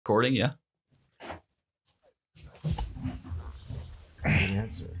Recording, yeah.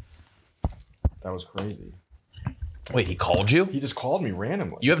 Answer. That was crazy. Wait, he called you? He just called me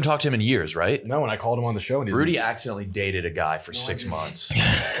randomly. You haven't talked to him in years, right? No, and I called him on the show. And Rudy accidentally dated a guy for 6 months.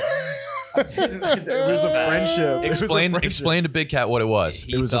 It was a friendship. Explain to Big Cat what it was.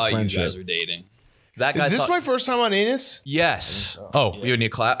 He was thought you guys were dating. That guy Is this my first time on Anus? Yes. Oh, you need a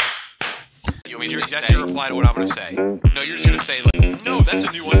clap? You want me to that's your reply to what I'm going to say. No, you're just going to say, like, no, that's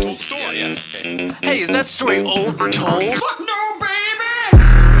a new untold story. Yeah, okay. Hey, is that story old or told? Fuck no, baby!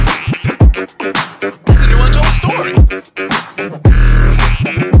 That's a new untold story.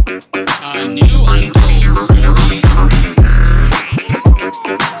 A new untold story.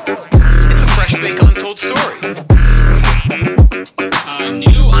 It's a fresh baked untold story. A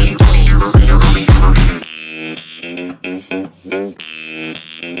new untold story.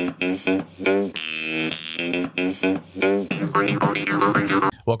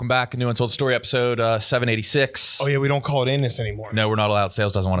 Welcome back. New Untold Story episode 786. Oh yeah, we don't call it Anus anymore. No, we're not allowed.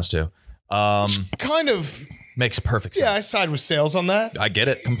 Sales doesn't want us to. Kind of. Makes perfect sense. Yeah, I side with sales on that. I get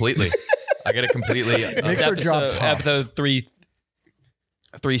it completely. I get it completely. Makes our job tough. Episode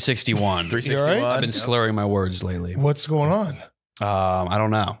 361. 361. I've been slurring my words lately. What's going on? I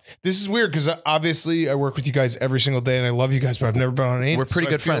don't know. This is weird because obviously I work with you guys every single day and I love you guys, but I've never been on Anus. We're pretty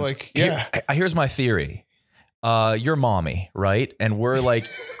so good friends. Like, yeah. Here's my theory. You're mommy, right? And we're like,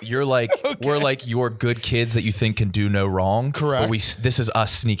 you're like, we're like your good kids that you think can do no wrong. Correct. But this is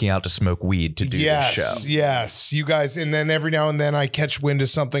us sneaking out to smoke weed to do Yes, this show. yes. You guys, and then every now and then I catch wind of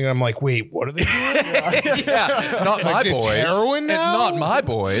something and I'm like, wait, what are they doing? Yeah, not my Like it's boys. heroin now? Not my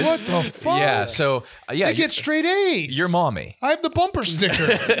boys. What the fuck? Yeah, so yeah, They get straight A's. You're mommy. I have the bumper sticker.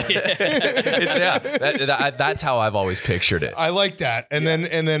 That's how I've always pictured it. I like that. And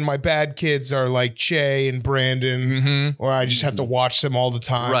then my bad kids are like Che and Brandon, or I just have to watch them all the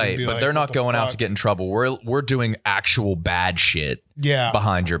time. and Right, be but like, they're what not the going out fuck? to get in trouble. We're doing actual bad shit Yeah.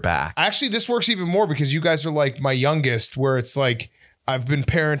 behind your back. Actually, this works even more because you guys are like my youngest, where it's like I've been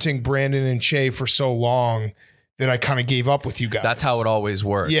parenting Brandon and Che for so long that I kind of gave up with you guys. That's how it always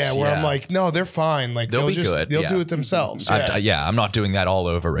works. Yeah, where I'm like, no, they're fine. Like They'll be just good, they'll yeah. do it themselves. Yeah, I'm not doing that all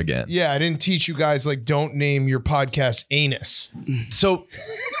over again. Yeah, I didn't teach you guys like don't name your podcast Anus. So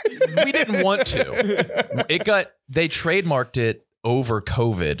we didn't want to. They trademarked it over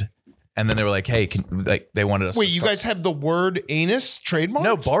COVID, and then they were like, "Hey, they wanted us." Wait, to you start- guys have the word anus trademark?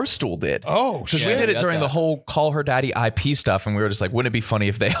 No, Barstool did. Oh, Because shit. we did it got during that. the whole Call Her Daddy IP stuff, and we were just like, wouldn't it be funny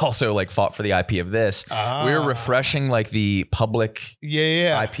if they also like fought for the IP of this? We were refreshing like the public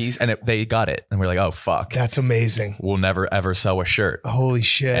Yeah. IPs, and they got it, and we are like, oh fuck, That's amazing. we'll never ever sell a shirt, Holy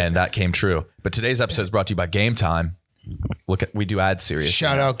shit. and that came true. But today's episode is brought to you by Game Time. We do ad series.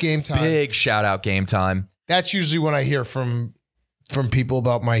 Shout out Game Time. Big shout out Game Time. That's usually when I hear from people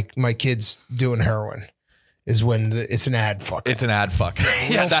about my kids doing heroin. Is when it's an ad fuck. It's an ad fuck.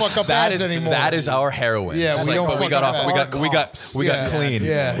 We don't fuck up that ads is, anymore. That is our heroin. Yeah, It's we don't but we fuck got up off. ads. We got Yeah, clean.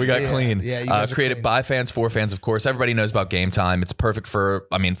 yeah, we got yeah. clean. Yeah, you guys are created clean. by fans for fans, of course. Everybody knows about Game Time. It's perfect for.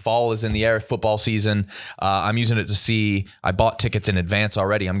 I mean, fall is in the air. Football season. I'm using it to see. I bought tickets in advance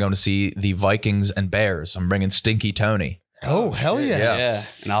already. I'm going to see the Vikings and Bears. I'm bringing Stinky Tony. Oh, hell yeah. Yeah. Yeah,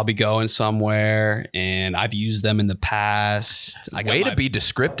 and I'll be going somewhere, and I've used them in the past. Way to be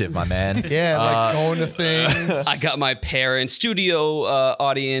descriptive, my man. Yeah, like going to things. I got my parents' studio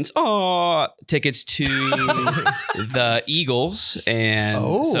audience tickets to the Eagles,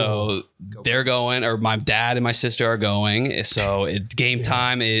 and so they're going, or my dad and my sister are going. So Game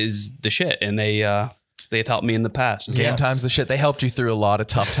Time is the shit, and they've helped me in the past. Game Time's the shit. They helped you through a lot of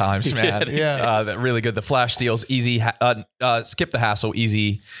tough times, man. Yes. That really good. The flash deals, easy. Skip the hassle,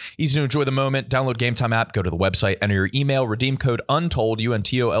 easy to enjoy the moment. Download Game Time app. Go to the website. Enter your email. Redeem code UNTOLD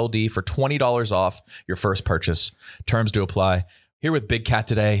UNTOLD for $20 off your first purchase. Terms do apply. Here with Big Cat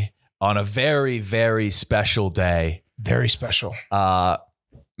today on a very, very special day. Very special.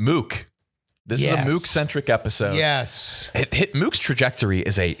 Mook. This is a Mook-centric episode. Yes. Mook's trajectory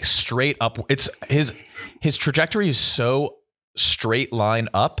is a straight up. It's his trajectory is so straight line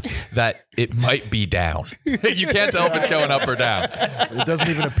up that it might be down. You can't tell if it's going up or down. It doesn't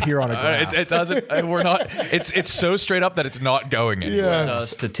even appear on a graph. It doesn't. We're not. It's so straight up that it's not going anywhere. Yes.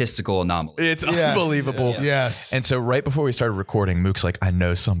 It's a statistical anomaly. It's Yes. unbelievable. Yes. And so right before we started recording, Mook's like, I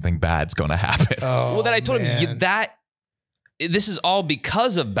know something bad's going to happen. Oh, Well, then I told man. him that this is all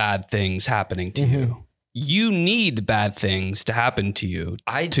because of bad things happening to you. You need bad things to happen to you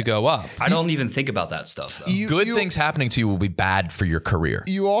to go up. I don't even think about that stuff, though. Good things happening to you will be bad for your career.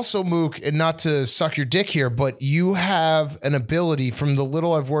 You also, Mook, and not to suck your dick here, but you have an ability from the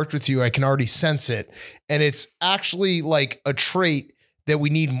little I've worked with you, I can already sense it. And it's actually like a trait that we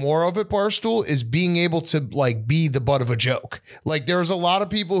need more of at Barstool is being able to like be the butt of a joke. Like there's a lot of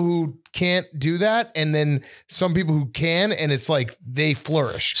people who can't do that, and then some people who can, and it's like they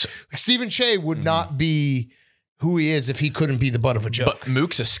flourish. Like Stephen Che would not be who he is if he couldn't be the butt of a joke. But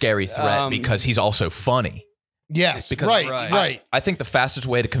Mook's a scary threat because he's also funny. Yes, Because right. I think the fastest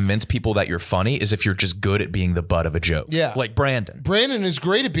way to convince people that you're funny is if you're just good at being the butt of a joke. Yeah. Like Brandon. Brandon is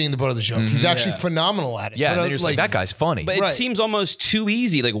great at being the butt of the joke. He's actually phenomenal at it. Yeah, But, and then you're just like, that guy's funny. But it seems almost too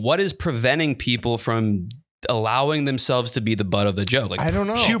easy. Like, what is preventing people from allowing themselves to be the butt of the joke? Like, I don't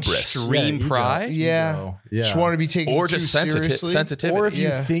know. Hubris. extreme ego. pride. Yeah. Yeah. Just want to be taken Or too just seriously. sensitivity. Or if you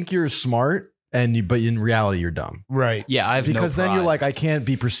Yeah. think you're smart but in reality you're dumb. Right. Yeah, I have Because no then you're pride. like, I can't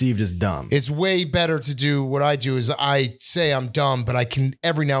be perceived as dumb. It's way better to do what I do is I say I'm dumb, but I can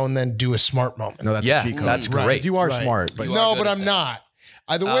every now and then do a smart moment. No, that's Yeah, a cheat code. that's Right. great. 'Cause you are Right. smart. But No, but I'm not.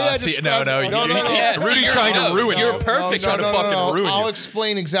 The way I see, describe no, it, no, Yes, Rudy's you're trying to no, ruin you're you. perfect. Trying to fucking ruin I'll you.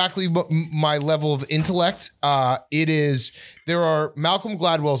 explain exactly what my level of intellect. It is. There are Malcolm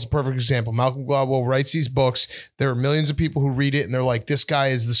Gladwell is a perfect example. Malcolm Gladwell writes these books. There are millions of people who read it, and they're like, "This guy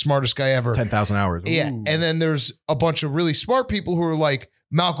is the smartest guy ever." 10,000 hours. Yeah, Ooh. and then there's a bunch of really smart people who are like,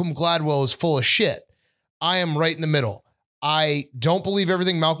 Malcolm Gladwell is full of shit. I am right in the middle. I don't believe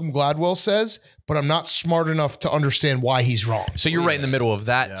everything Malcolm Gladwell says, but I'm not smart enough to understand why he's wrong. So you're right in the middle of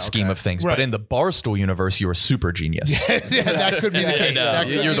that scheme of things. Right. But in the Barstool universe, you're a super genius. Yeah, that could be the case. That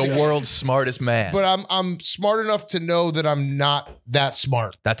could You're be the world's smartest man. But I'm smart enough to know that I'm not that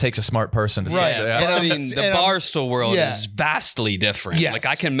smart. That takes a smart person to Right. say Yeah, that. I And mean, I'm- the and I'm- Barstool world yeah. is vastly different. Yes. Like,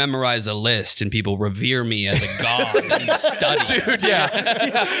 I can memorize a list and people revere me as a god that he's studied. Dude,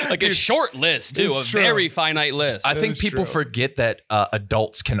 yeah. Like a short list, too. It's A true. very finite list. I think is people true. forget that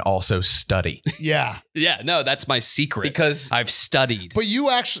adults can also study. Yeah. yeah, no, that's my secret. Because- I've studied. But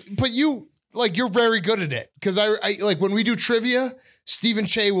you like you're very good at it. Because I like when we do trivia, Stephen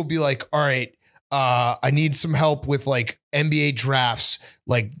Che will be like, all right, I need some help with like NBA drafts.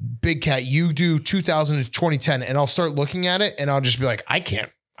 Like Big Cat, you do 2000 to 2010. And I'll start looking at it and I'll just be like, I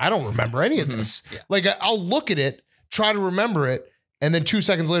don't remember any of this. Like I'll look at it, try to remember it. And then 2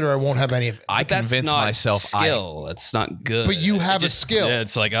 seconds later, I won't have any of it. I But that's convinced not myself skill. That's not good. But you have It a skill. Yeah,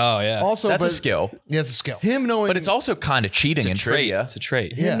 it's like, oh, yeah. Also, that's a but skill. Yeah, it's a skill. him knowing, But it's also kind of cheating in It's a trait. trivia. It's a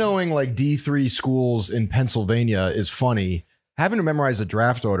trait. him Yeah. knowing like D3 schools in Pennsylvania is funny. Having to memorize a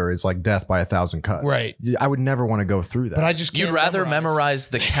draft order is like death by 1,000 cuts. Right. I would never want to go through that. But I just can't You'd rather memorize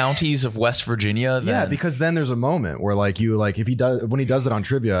the counties of West Virginia than yeah, because then there's a moment where like if he does when he does it on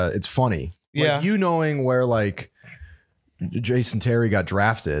trivia, it's funny. Like, Yeah. you knowing where like Jason Terry got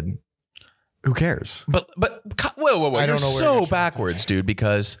drafted, who cares? But whoa. I don't You're know where so you're backwards, dude,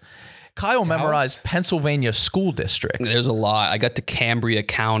 because Kyle memorized Pennsylvania school districts. There's a lot. I got to Cambria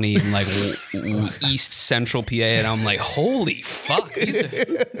County in like East Central PA, and I'm like, holy fuck! These are,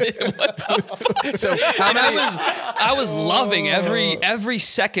 So I was loving every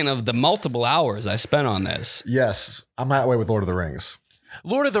second of the multiple hours I spent on this. Yes, I'm that way with Lord of the Rings.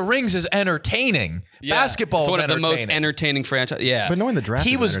 Lord of the Rings is entertaining. Basketball It's is one of the most entertaining. entertaining franchise. Yeah, But knowing the draft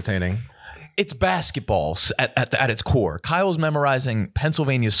He is was- entertaining. It's basketball at its core. Kyle's memorizing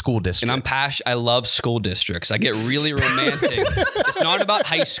Pennsylvania school districts. and I'm passionate. I love school districts. I get really romantic. It's not about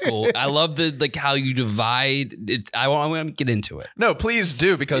high school. I love how you divide it. I want to get into it. No, please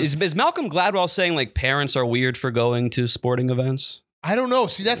do, because Is Malcolm Gladwell saying like parents are weird for going to sporting events? I don't know.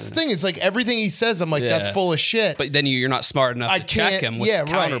 See, that's the thing. It's like everything he says, I'm like, Yeah. that's full of shit. But then you're not smart enough I to check can't. him with Yeah,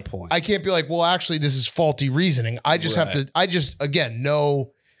 counterpoints. right. I can't be like, well, actually, this is faulty reasoning. I just have to. I just again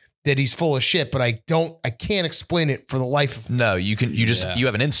know that he's full of shit, but I can't explain it for the life of me. no, you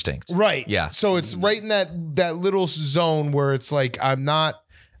have an instinct. Right. Yeah. So it's right in that little zone where it's like I'm not.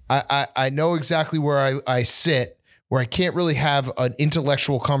 I know exactly where I sit, where I can't really have an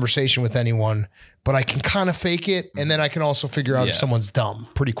intellectual conversation with anyone, but I can kind of fake it, and then I can also figure out if Yeah. someone's dumb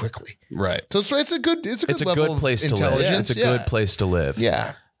pretty quickly. Right. So it's a good It's a level good place of to live. intelligence. It's a good place to live.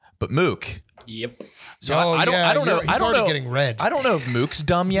 Yeah. But Mook. Yep. So Oh, I don't yeah, know. he's I don't already know. getting red. I don't know if Mook's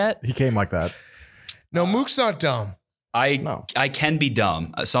dumb yet. He came like that. No, Mook's not dumb. I No. can be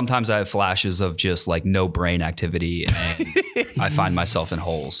dumb. Sometimes I have flashes of just like no brain activity, and I find myself in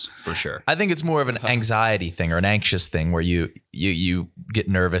holes for sure. I think it's more of an anxiety thing or an anxious thing where you get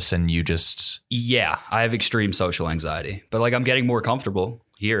nervous and you just Yeah, I have extreme social anxiety, but like I'm getting more comfortable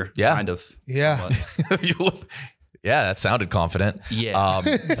here. Yeah. kind of. Yeah. yeah, that sounded confident. Yeah.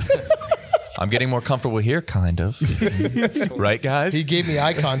 I'm getting more comfortable here, kind of. Right, guys? He gave me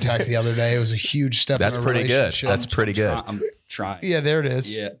eye contact the other day. It was a huge step. That's in our pretty good. relationship. That's pretty good. I'm trying. Yeah, there it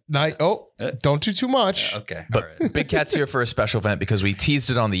is. Yeah. Don't do too much. Okay. But all right. Big Cat's here for a special event because we teased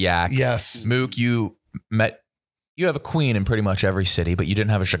it on the Yak. Yes. Mook, you you have a queen in pretty much every city, but you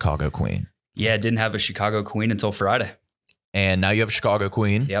didn't have a Chicago queen. Yeah, didn't have a Chicago queen until Friday. And now you have a Chicago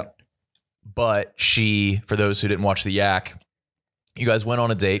queen. Yep. But she, for those who didn't watch the Yak, you guys went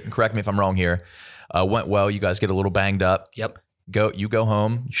on a date, and correct me if I'm wrong here, went well. You guys get a little banged up. Yep. You go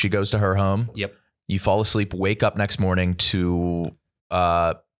home. She goes to her home. Yep. You fall asleep, wake up next morning to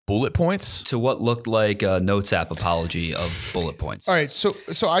bullet points. To what looked like a Notes app apology of bullet points. All right, so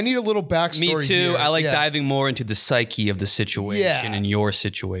I need a little backstory. Me too. here. I like Yeah. diving more into the psyche of the situation Yeah. and your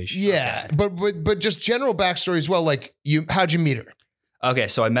situation. Yeah, but just general backstory as well. Like how'd you meet her? Okay,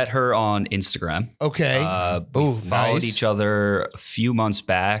 so I met her on Instagram. Okay. We followed nice. each other a few months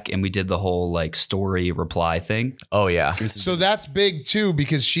back, and we did the whole like story reply thing. Oh, yeah. So that's big too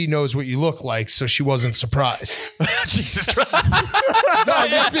because she knows what you look like, so she wasn't surprised. Jesus Christ. No, I'm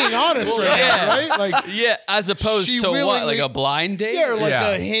just being honest right now, right? Like, Yeah, as opposed She to what? willingly- Like a blind date? yeah, or like Yeah.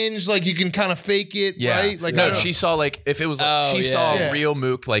 a Hinge, like you can kind of fake it, Yeah. right? Like, I no, don't- she saw like, if it was like, Oh, she yeah. saw Yeah. real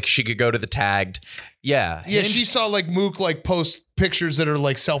Mook, like she could go to the tagged. Yeah. yeah, Hinge- she saw like Mook like post pictures that are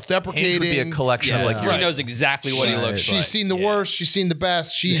like Hinge self-deprecating. would be a collection of Yeah. like She your knows exactly what he looks She's like. seen the worst. She's seen the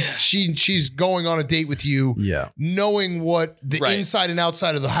best. She's going on a date with you, Yeah. knowing what the Right. inside and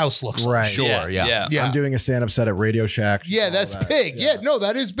outside of the house looks like. Right. Sure, yeah. Yeah. I'm doing a stand-up set at Radio Shack. Yeah, All that's that. big. Yeah. no,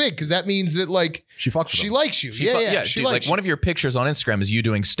 that is big because that means that like She fucks with she them. likes you. She Yeah, fu- yeah, she dude, likes like one of your pictures on Instagram is you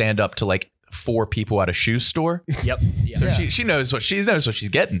doing stand up to like 4 people at a shoe store. Yep. Yeah. So she knows what she's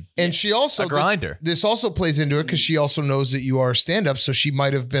getting. And she also A grinder. This also plays into it because she also knows that you are stand up. So she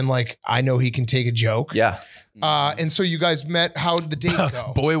might have been like, I know he can take a joke. Yeah. And so you guys met. How'd the date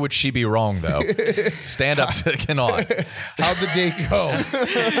go? Boy, would she be wrong though. Stand ups cannot. How'd the date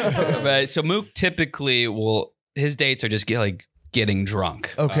go? Right. So Mook typically his dates are just getting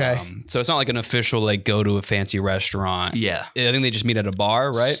drunk. Okay. So it's not like an official like go to a fancy restaurant. Yeah. I think they just meet at a bar,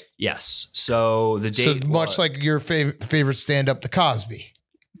 right? Yes. So the So date much like your favorite stand up, The Cosby.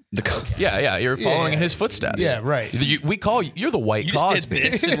 Yeah. You're following in his footsteps. Yeah, right. We call you're the white You just Cosby.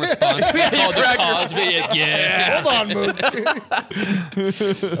 did this in response to called the Cosby. Yeah. Hold on, Mook.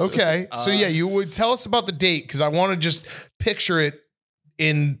 Okay. So yeah, you would tell us about the date because I want to just picture it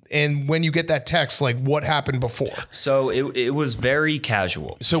and when you get that text, like what happened before. So it was very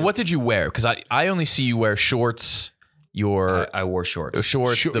casual. So what did you wear? Because I only see you wear shorts. Your I wore shorts.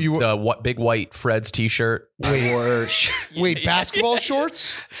 shorts, the what big white Fred's t-shirt. Wait, basketball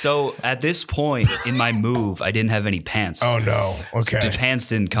shorts? So at this point in my move, I didn't have any pants. Oh no. Okay. The pants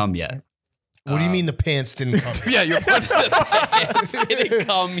didn't come yet. What do you mean the pants didn't come? Yeah, you're Didn't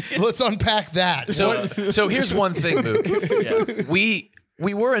come. Let's unpack that. so here's one thing, Mook. Yeah.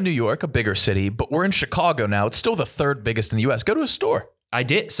 We were in New York, a bigger city, but we're in Chicago now. It's still the 3rd biggest in the US. Go to a store. I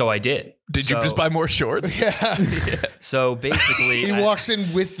did. So I did. Did you just buy more shorts? So basically, He walks in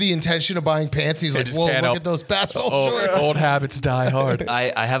with the intention of buying pants. He's like, just whoa, can't look help- at those basketball shorts. Old habits die hard.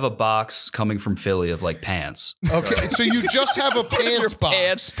 I have a box coming from Philly of like pants. Okay, so you just have a pants box.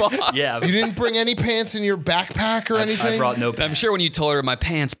 Pants spot. Yeah. You didn't bring any pants in your backpack or anything? I brought no pants. I'm sure when you told her my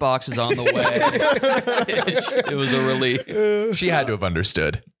pants box is on the way, it was a relief. She had to have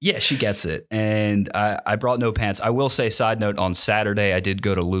understood. Yeah, she gets it. And I brought no pants. I will say, side note, on Saturday, I did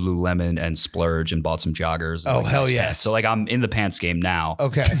go to Lululemon and splurge and bought some joggers. And Oh, hell nice yes. pants. So like I'm in the pants game now.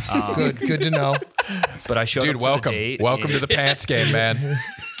 Okay, good to know. But I showed Dude, up welcome. to the date. Welcome to the pants game, man.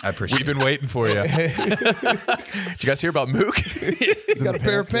 I appreciate We've been waiting for you. Did you guys hear about Mook? He's got a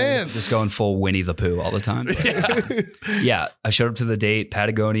pair of pants. Just going full Winnie the Pooh all the time. Yeah, I showed up to the date,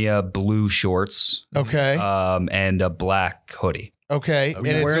 Patagonia blue shorts, Okay, and a black hoodie. okay. And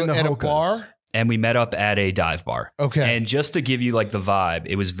it's wearing the at a Hokas. bar? And we met up at a dive bar. Okay. And just to give you like the vibe,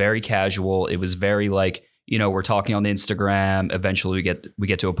 it was very casual. It was very like, you know, we're talking on Instagram. Eventually we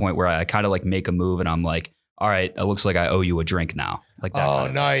get to a point where I kind of like make a move and I'm like, all right, it looks like I owe you a drink now. Like that. Oh, kind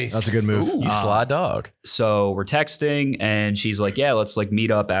of nice. That's a good move. You sly dog. So we're texting and she's like, yeah, let's like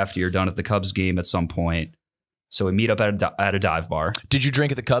meet up after you're done at the Cubs game at some point. So we meet up at a dive bar. Did you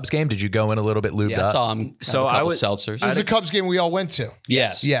drink at the Cubs game? Did you go in a little bit lubed Yeah, I up? saw him. So So I I was- seltzers. This is a Cubs game we all went to.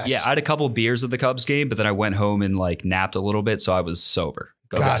 Yes. Yes. Yeah, I had a couple beers at the Cubs game, but then I went home and like napped a little bit. So I was sober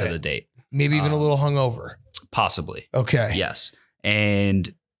going Got to it. the date. Maybe even a little hungover. Possibly. Okay. Yes.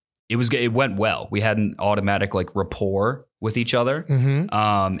 And it went well. We had an automatic like rapport with each other.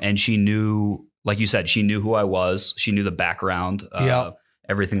 Mm-hmm. And she knew, like you said, she knew who I was. She knew the background, Yep.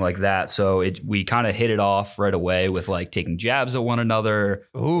 everything like that. So we kind of hit it off right away with like taking jabs at one another.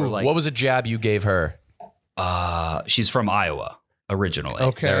 Ooh. Or, like, What was a jab you gave her? she's from Iowa originally.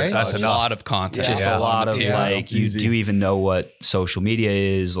 Okay. There's That's a enough. lot of content. Just Yeah. a lot of Yeah. like, do Easy. you even know what social media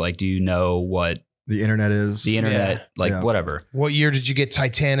is? Like, do you know what The internet is. the internet, whatever. What year did you get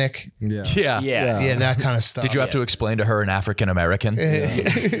Titanic? Yeah. Yeah. That kind of stuff. Did you have to explain to her an African American? Do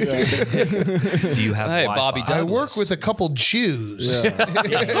you have Hey, Wi-Fi? Bobby I work with a couple Jews. Dude,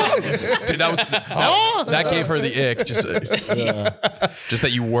 that gave her the ick. Just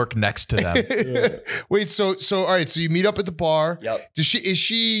that you work next to them. Wait, so all right, so you meet up at the bar. Yep.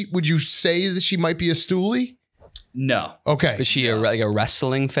 Would you say that she might be a stoolie? No. Okay. Is she like a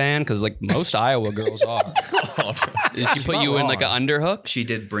wrestling fan? Because like most Iowa girls are. Did she put you in like an underhook? She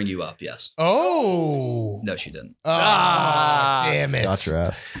did bring you up, yes. Oh. No, she didn't. Damn it. Got your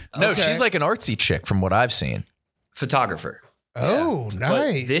ass. No, Okay. she's like an artsy chick from what I've seen. Photographer. Oh, But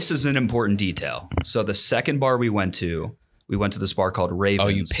nice. this is an important detail. So the second bar we went to this bar called Ravens. Oh,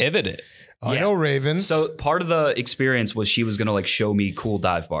 you pivoted. I know Ravens. So part of the experience was she was going to like show me cool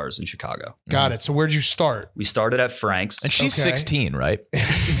dive bars in Chicago. Got it. So where'd you start? We started at Frank's. And she's Okay. 16, right?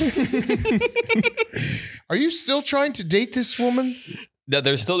 Are you still trying to date this woman?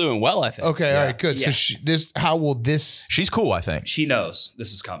 They're still doing well, I think. Okay, all right, good. Yeah. So how will this? She's cool, I think. She knows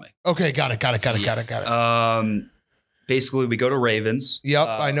this is coming. Okay, got it. Basically, we go to Ravens. Yep,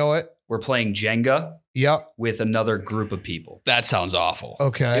 I know it. We're playing Jenga Yep. with another group of people. That sounds awful.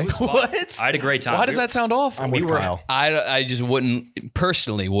 Okay. It was fun. What? I had a great time. Why does that sound awful? I'm with Kyle. I just wouldn't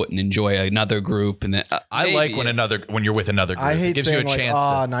enjoy another group, and then I like when you're with another group. I hate it gives saying you a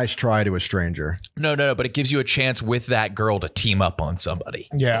chance nice try to a stranger. No, but it gives you a chance with that girl to team up on somebody.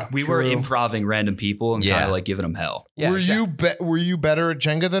 Yeah. We were improving random people and kind of like giving them hell. Yeah, Were you better at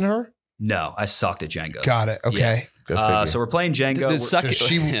Jenga than her? No, I sucked at Jenga. Got it. Okay. Go figure. So we're playing Jenga. Does We're- suck-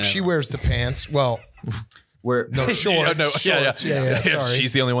 So she wears the pants. Well, We're no shorts. Yeah. Sorry.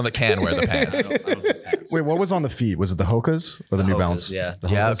 She's the only one that can wear the pants. I don't do pants. Wait, what was on the feet? Was it the Hokas or the New Hokas, Balance? yeah. The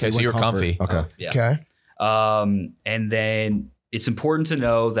Yeah, Hokas, okay, you so went you're comfort. comfy. Okay. Yeah. Okay. And then it's important to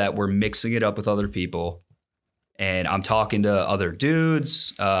know that we're mixing it up with other people. And I'm talking to other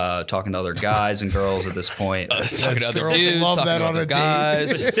dudes, talking to other guys and girls at this point. talking to other Girls dudes, love talking that to on other a date. guys.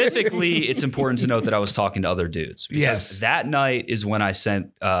 Specifically, it's important to note that I was talking to other dudes. Because Yes. that night is when I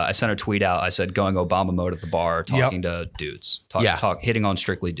sent a tweet out. I said, going Obama mode at the bar, talking to dudes, hitting on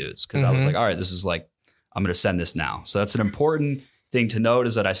strictly dudes. Because I was like, all right, this is like, I'm going to send this now. So that's an important thing to note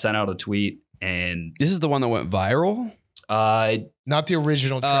is that I sent out a tweet and This is the one that went viral. Not the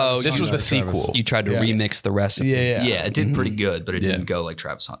original. Oh, Travis This was Hunter. the sequel. You tried to remix the recipe. Yeah. yeah, it did pretty good, but it didn't go like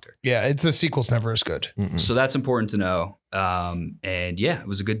Travis Hunter. Yeah. It's the sequel's never as good. So that's important to know. And yeah, it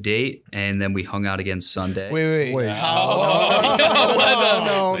was a good date. And then we hung out again Sunday. Wait. Wait. No.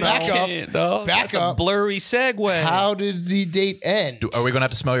 Back up. No, Back that's up. a blurry segue. How did the date end? Are we going to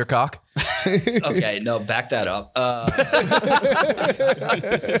have to smell your cock? Okay, no, back that up.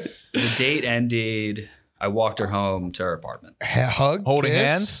 The date ended. I walked her home to her apartment. Hug? Holding kiss?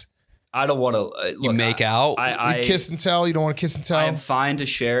 hands? I don't want to. You make out? I You kiss and tell? You don't want to kiss and tell? I am fine to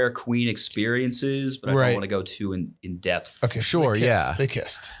share Queen experiences, but I Right. don't want to go too in depth. Okay, so Sure, they kissed. yeah. They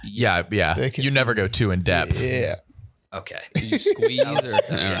kissed. Yeah. They can- You never go too in depth. Yeah. Okay. you squeeze or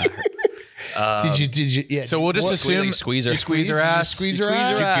Did you? Yeah. So we'll just What- assume squeeze her. squeeze her Did you ass. squeeze her Did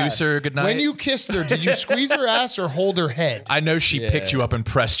ass? you goose her goodnight? When you kissed her, did you squeeze her ass or hold her head? I know she picked you up and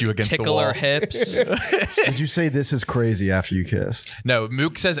pressed you against the tickle wall. her hips. Did you say this is crazy after you kissed? No,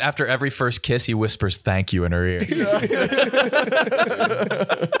 Mook says after every first kiss, he whispers thank you in her ear.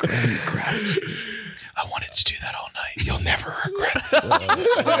 I wanted to do that all night. You'll never regret this.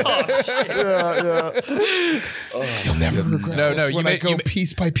 You'll never regret No, this no, you when I made- go you ma-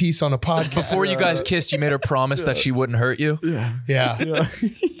 piece by piece on a podcast. Before you guys kissed, you made her promise that she wouldn't hurt you. Yeah.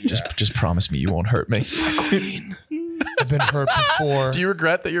 Just promise me you won't hurt me. I've been hurt before. Do you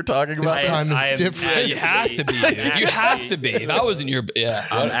regret that you're talking about This it? time is I am different. actually- You have to be, dude. You have to be. If I was in your,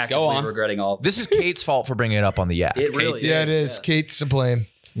 I'm go actively on. regretting all of This is Kate's fault for bringing it up on the yak. It really Yeah, it is. Kate's to blame.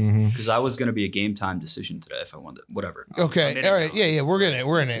 Because I was going to be a game time decision today if I wanted. Whatever. I'm in Okay. it All right. now. Yeah. We're in it.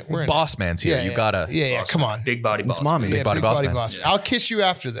 We're in it. Boss man's here. Yeah, You yeah. gotta. Yeah. Come on. Big body boss. It's mommy. Yeah, body big boss body man. boss. I'll kiss you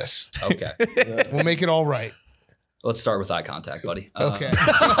after this. Okay. We'll make it all right. Let's start with eye contact, buddy. Okay.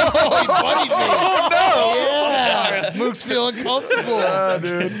 Oh, he buddied me. Oh no! Yeah. Mook's feeling comfortable.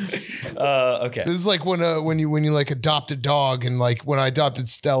 Okay. This is like when you like adopt a dog, and like when I adopted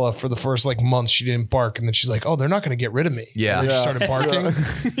Stella for the first like month, she didn't bark, and then she's like, "Oh, they're not going to get rid of me." Yeah. And then she started barking.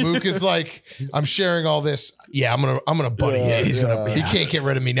 Mook is like, "I'm sharing all this. Yeah, I'm gonna buddy him. He's gonna. He can't get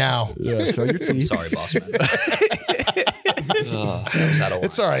rid of me now. Yeah, show your teeth. Sorry, boss man. Was out of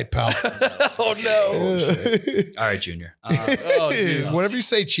It's all right, pal. Oh no! All right, Junior. Whatever you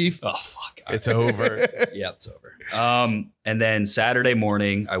say, Chief. Oh fuck. It's over. Yeah, it's over. And then Saturday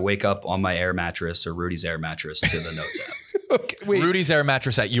morning, I wake up on my air mattress or Rudy's air mattress to the notes app. Okay, wait. Rudy's air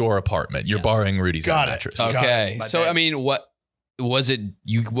mattress at your apartment. You're borrowing Rudy's Got air it. mattress. Got Okay. My So, bad. I mean, what was it?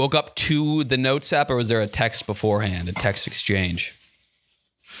 You woke up to the Notes app, or was there a text beforehand, a text exchange?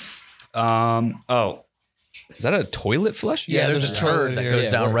 Oh, Is that a toilet flush? Yeah, There's a turd that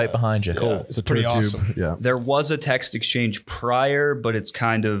goes down right behind you. Cool. It's pretty awesome. Yeah. there was a text exchange prior, but it's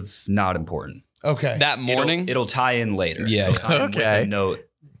kind of not important. Okay. That morning? It'll tie in later. Yeah. It'll tie in with Okay. a note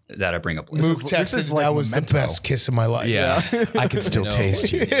that I bring up later. Mook this is texted, like that was Memento. the best kiss of my life. Yeah, I can still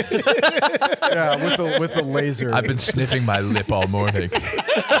taste you. Yeah, with the laser. I've been sniffing my lip all morning.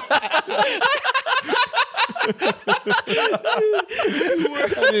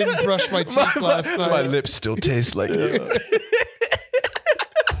 I didn't brush my teeth last night. My lips still taste like you.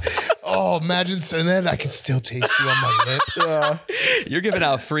 Oh, imagine saying that. I can still taste you on my lips. You're giving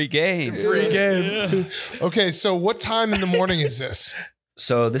out free game. Free game. Okay, so what time in the morning is this?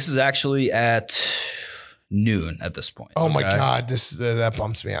 So this is actually at noon at this point. Oh my God, that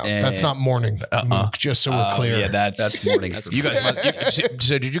bumps me out. And- That's not morning, Mook, just so we're clear. Yeah, that's morning. You guys,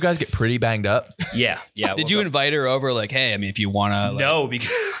 so did you guys get pretty banged up? Yeah. Did you invite her over? Like, hey, I mean, if you want to. No, because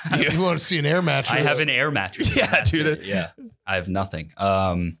You want to see an air mattress? I have an air mattress. Yeah, That's dude. it. Yeah. I have nothing.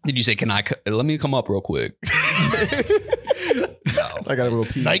 Did you say, let me come up real quick? I got a little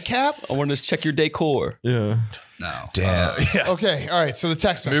pee. Nightcap? I want to check your decor. Yeah. No. Damn. Yeah. Okay, all right. So the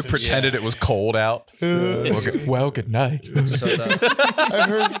text Mook message. pretended it was cold out. Well, good night. So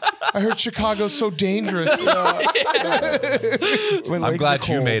the, I heard Chicago's so dangerous. I'm glad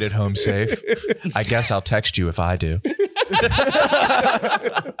you made it home safe. I guess I'll text you if I do.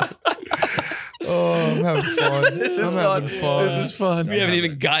 Oh, I'm having fun. I'm having fun. This is fun. We haven't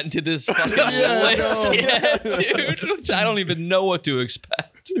even gotten to this fucking Yeah, list no. yet, dude. Which I don't even know what to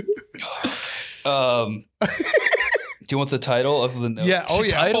expect. do you want the title of the note? Yeah. Oh,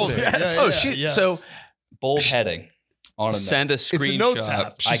 yeah. titled Oh, it. yeah, Yes. yeah, Oh, yeah, shit. yes. So Bold heading on a note. Send a it's a screenshot. notes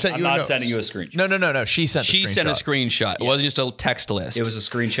app. She sent I'm you a not note. sending you a screenshot. no. She sent. She sent a screenshot. screenshot. It wasn't just a text list. It was a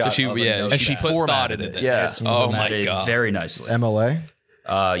screenshot. So she, of a yeah, note and she app. put thought formatted into it. it. Yeah. It's Oh my formatted God. very nicely. MLA.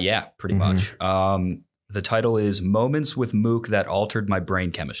 Yeah, pretty much. The title is "Moments with Mook That Altered My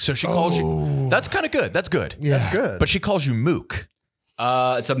Brain Chemistry." So she calls you. That's kind of good. That's good. Yeah. That's good. But she calls you Mook.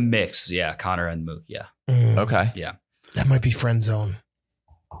 It's a mix. Yeah, Connor and Mook. Yeah, Okay. yeah. That might be friend zone.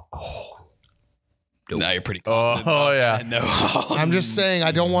 Now you're pretty confident. Oh yeah. No. I'm just saying,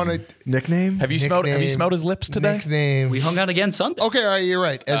 I don't want to. Nickname? Have you smelled his lips today? Nickname. We hung out again Sunday. Okay, all right, you're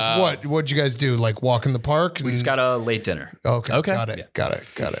right. As what? What'd you guys do? Like walk in the park? We just got a late dinner. Okay. Okay. Got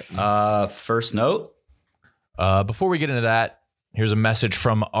it. First note. Before we get into that, here's a message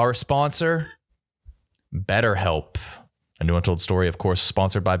from our sponsor, BetterHelp. A new Untold Story, of course,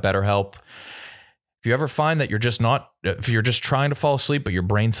 sponsored by BetterHelp. If you ever find that if you're just trying to fall asleep, but your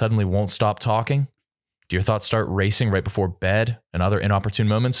brain suddenly won't stop talking, do your thoughts start racing right before bed and other inopportune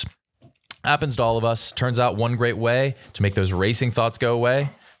moments? Happens to all of us. Turns out one great way to make those racing thoughts go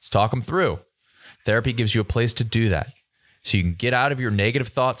away is talk them through. Therapy gives you a place to do that, so you can get out of your negative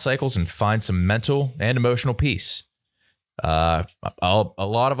thought cycles and find some mental and emotional peace. A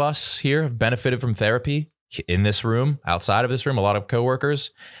lot of us here have benefited from therapy in this room, outside of this room, a lot of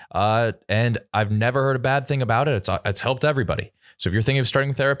coworkers, and I've never heard a bad thing about it. It's helped everybody. So if you're thinking of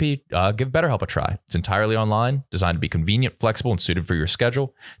starting therapy, give BetterHelp a try. It's entirely online, designed to be convenient, flexible, and suited for your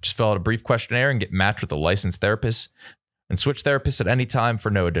schedule. Just fill out a brief questionnaire and get matched with a licensed therapist, and switch therapists at any time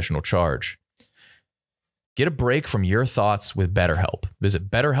for no additional charge. Get a break from your thoughts with BetterHelp. Visit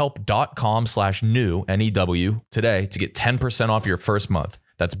betterhelp.com/new, N-E-W, today to get 10% off your first month.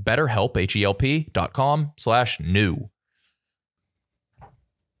 That's betterhelp, HELP.com/new.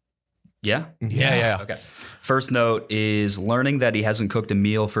 Yeah. Yeah. Okay. First note is learning that he hasn't cooked a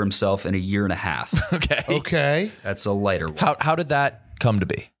meal for himself in a year and a half. Okay. Okay. That's a lighter one. How did that come to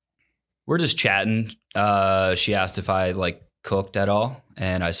be? We're just chatting. She asked if I cooked at all,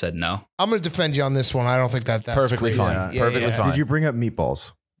 and I said no. I'm going to defend you on this one. I don't think that's Perfectly crazy. fine. Yeah, Perfectly yeah. fine. Did you bring up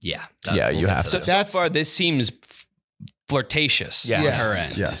meatballs? Yeah. Yeah, you have So, to. so That's- far, this seems flirtatious Yes. on Yes. her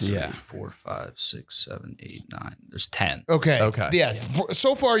end. Yes. Yeah. 4, 5, 6, 7, 8, 9. There's 10. Okay. Okay. Yeah.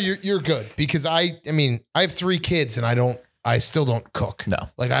 So far, you're good because I have 3 kids and I still don't cook. No.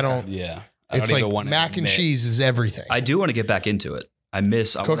 Like I don't. Yeah. It's like mac and cheese is everything. I do want to get back into it. I want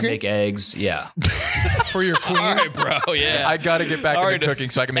to Cooking? make eggs. Yeah. For your queen. All right, bro. Yeah. I got to get back Sorry into to cooking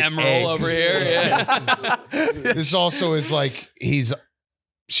so I can make Emerald eggs. over here. Yeah. This also is like she's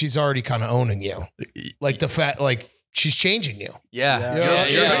already kind of owning you. Like the fact, like she's changing you. Yeah.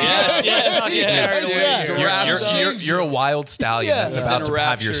 You're a wild stallion that's about to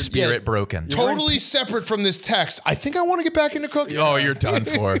have your spirit broken. Totally separate from this text. I think I want to get back into cooking. Oh, you're done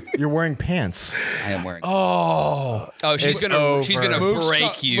for. You're wearing pants. I am wearing. Oh, she's gonna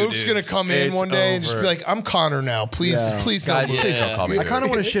break you. Mook's gonna come in one day and just be like, "I'm Connor now. Please, please, guys, don't please don't call me. I kind of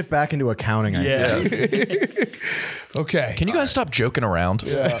want to shift back into accounting. I think. Okay. Can you guys stop joking around?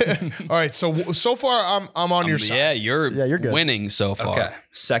 All right. So far, I'm on your side. Yeah, you're good. winning so far. Okay.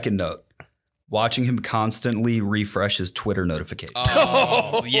 Second note. Watching him constantly refresh his Twitter notifications.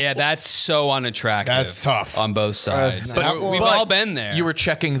 Oh, yeah, that's so unattractive. That's tough. on both sides. But We've all been there. You were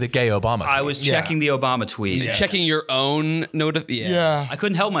checking the gay Obama tweet. I was checking the Obama tweet. checking your own notification. Yeah. I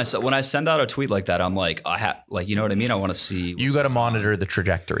couldn't help myself. When I send out a tweet like that, I'm like, you know what I mean? I want to see. You got to monitor the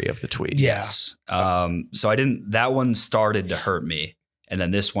trajectory of the tweet. Yes. So I didn't. That one started to hurt me, and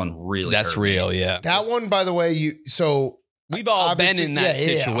then this one really. That's hurt real. me. Yeah. That one, by the way, We've all been in that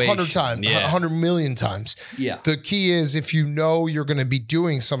situation. 100 times, 100 million times. Yeah. The key is if you know you're going to be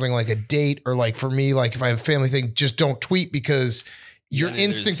doing something like a date or like for me, like if I have a family thing, just don't tweet because your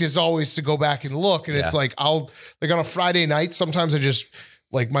instinct is always to go back and look. And it's like, on a Friday night, sometimes I just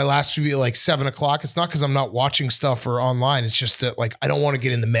like my last tweet at like 7 o'clock. It's not because I'm not watching stuff or online. It's just that like, I don't want to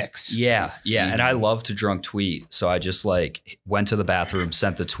get in the mix. Yeah. Yeah. And I love to drunk tweet. So I just like went to the bathroom,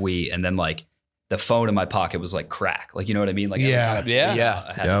 sent the tweet, and then like, the phone in my pocket was like crack. Like, you know what I mean? Like, I had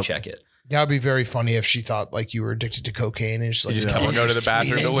to check it. That would be very funny if she thought like you were addicted to cocaine and just like, come and go to the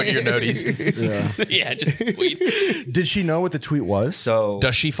bathroom to look at your noties. Just tweet. Did she know what the tweet was? So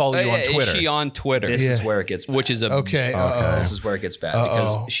does she follow you on Twitter? Is she on Twitter? This is where it gets bad. Which is a okay. This is where it gets bad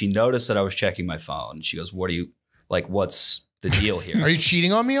because she noticed that I was checking my phone. She goes, what's the deal here? Are you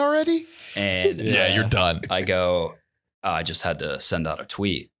cheating on me already? And you're done. I go, I just had to send out a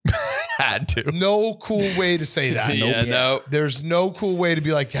tweet. Had to. No cool way to say that. No. There's no cool way to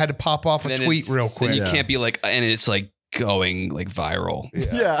be like, had to pop off a tweet real quick. And you can't be like, and it's like going like viral.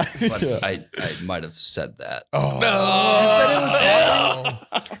 Yeah. But I might have said that. Oh.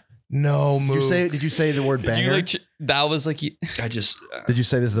 No, Mook. Did you say the word banger? That was like, I just. Did you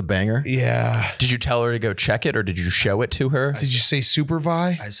say this is a banger? Yeah. Did you tell her to go check it or did you show it to her? Did you say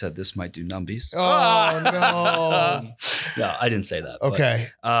supervi? I said this might do numbies. Oh, no. No, I didn't say that. Okay.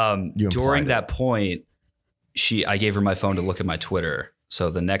 But, during that point, I gave her my phone to look at my Twitter. So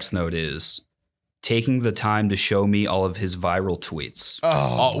the next note is taking the time to show me all of his viral tweets.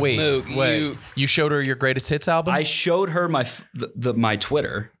 Oh, wait. Mook, you showed her your greatest hits album? I showed her my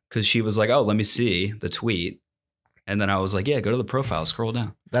Twitter because she was like, oh, let me see the tweet. And then I was like, yeah, go to the profile, scroll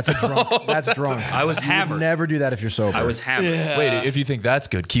down. That's a drunk. That's drunk. I was hammered. Never do that if you're sober. I was hammered. Yeah. Wait, if you think that's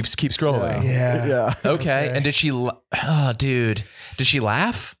good, keep scrolling. Yeah. Okay. And did she, did she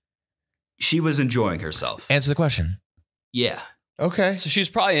laugh? She was enjoying herself. Answer the question. Yeah. Okay. So she was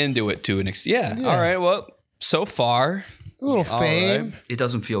probably into it to an extent. Yeah. All right. Well, so far, A little fame. It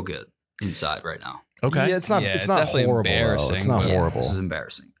doesn't feel good inside right now. Okay. Yeah, it's not. Yeah, it's it's not definitely horrible. embarrassing, It's not but- horrible. This is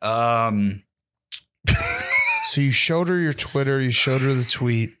embarrassing. So you showed her your Twitter. You showed her the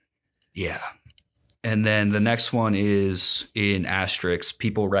tweet. Yeah. And then the next one is in asterisks,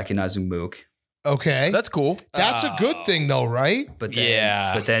 people recognizing Mook. Okay. That's cool. That's a good thing though, right? But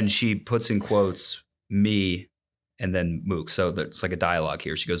then she puts in quotes me and then Mook. So there's like a dialogue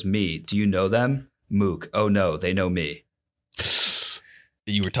here. She goes, me, do you know them? Mook, oh no, they know me.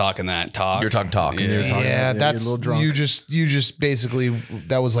 you were talking that talk. You're talking talk. Yeah. You're talking- Yeah, you're that's a little drunk. you just basically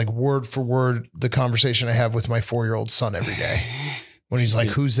that was like word for word the conversation I have with my 4-year-old son every day. When he's like,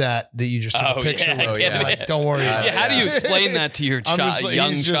 "Who's that you just took a Oh, picture yeah, with?" yeah. I'm like, "Don't worry." Yeah, how do you explain that to your I'm child? just like,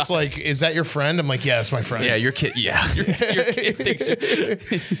 young he's just like, "Is that your friend?" I'm like, "Yeah, it's my friend." Yeah, your kid. Yeah. your kid thinks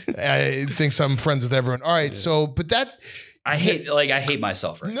I thinks I'm friends with everyone. All right, so but that I hate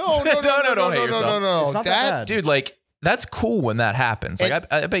myself right no, now. don't hate yourself. It's not that bad. Dude, like, that's cool when that happens. Like,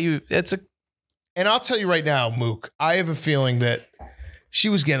 I bet you it's a. And I'll tell you right now, Mook, I have a feeling that she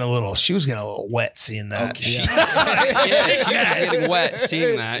was getting a little wet seeing that. Okay. she's getting wet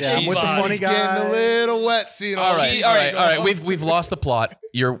seeing that. Yeah, I'm She's with the funny She's getting guy. a little wet seeing all All these right. things. We've lost the plot.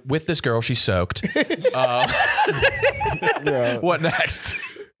 You're with this girl. She's soaked. What next?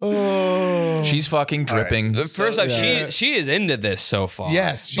 Oh. She's fucking dripping. First off, she is into this so far.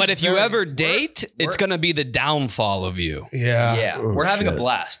 Yes, she's but if you very- ever date, it's gonna be the downfall of you. Yeah. Yeah, Oh, we're having a shit.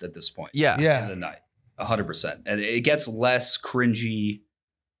 blast at this point. Yeah. In Yeah. the night, 100%, and it gets less cringy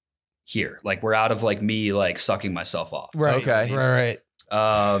here. Like we're out of like me like sucking myself off. Right. Okay. Right.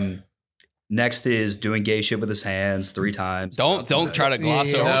 Next is doing gay shit with his hands 3 times. Don't try to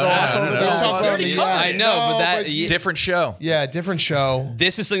gloss Yeah, over don't that. gloss over no, that. no, Talk no. about me, yeah. I know, No, but that but- Different show. Yeah, different show.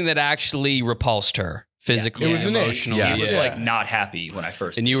 this is something that actually repulsed her. physically, It was an ick. emotionally. Yeah. He was Yeah. like not happy when I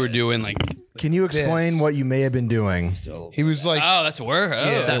first. And you were doing like, Can you explain This. what you may have been doing? He was like, oh, that's a word. Oh.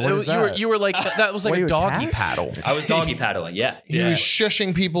 Yeah. That- What is you were that? you were like that was like What, a you a doggy cat? paddle. I was doggy paddling. Yeah. he was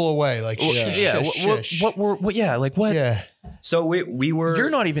shushing people away. Like, shush, Yeah. shush, What, shush. what yeah, like what? Yeah. So we were. You're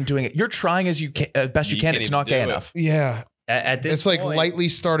not even doing it. You're trying as you can, best you You can. can't It's even not do gay it. enough. Yeah. at this. It's like point- lightly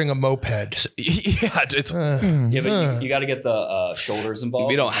starting a moped. Yeah, it's Yeah, but you got to get the shoulders involved.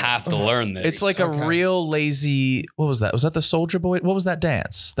 We don't have to learn this. it's like a Okay. real lazy. What was that? Was that the Soldier Boy? What was that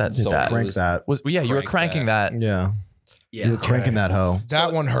dance? That did that. Crank that. Was yeah, you were Crank cranking that. Yeah. Yeah. You were cranking that hoe.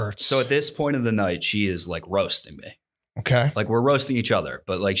 That one hurts. So at this point of the night, she is like roasting me. okay. Like we're roasting each other,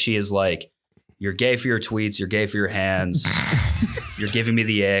 but like she is like, "You're gay for your tweets. You're gay for your hands. You're giving me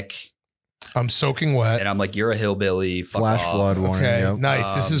the ick." I'm soaking wet. And I'm like, "You're a hillbilly." Fuck Flash off. flood warning. Okay. Yep.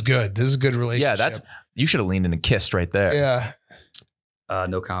 Nice. This is good. This is a good relationship. Yeah, that's you should have leaned in and kissed right there. Yeah.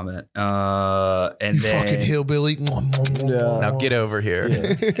 No comment. And You then fucking hillbilly. Yeah. Now get over here.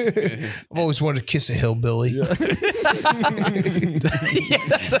 I've always wanted to kiss a hillbilly. Yeah,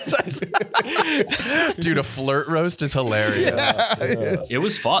 that's- dude, a flirt roast is hilarious. it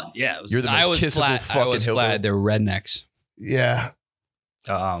was fun. Yeah. It was, You're the most I was kissable flat. I fucking was hillbilly. flat. They're rednecks. Yeah.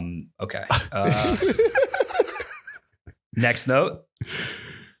 okay. Next note.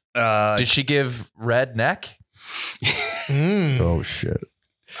 Did she give red neck? Oh shit.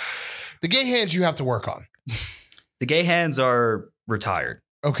 The gay hands you have to work on. The gay hands are retired.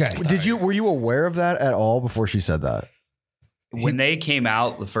 Okay. Were you aware of that at all before she said that? When they came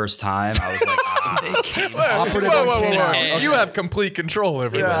out the first time, I was like, they came out. Operative on canine. Okay. You have complete control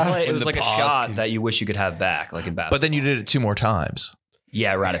over It was this. like, it When was the like a pause shot came- that you wish you could have back, like in basketball. But then you did it 2 more times.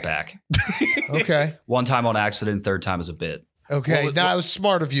 Yeah, I ran it back. Okay. One time on accident, third time as a bit. Okay. That was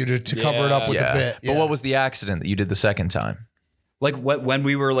smart of you to cover it up with a bit. But what was the accident that you did the second time? Like when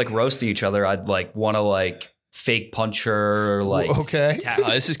we were like roasting each other, I'd like want to like fake punch her or like Okay. tap-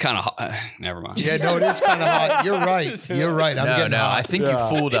 This is kind of hot. Never mind. Yeah, no, it is kind of hot. You're right. You're right. I'm getting hot. I think you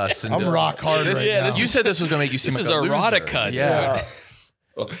fooled us. I'm rock hard right now. You said this was going to make you seem This like is a loser. erotica, dude. Yeah.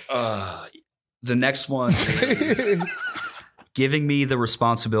 the next one is giving me the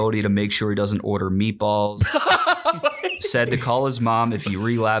responsibility to make sure he doesn't order meatballs. Said to call his mom if he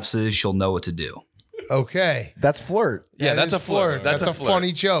relapses, she'll know what to do. Okay. That's flirt. Yeah, That that's is a flirt. That's a flirt.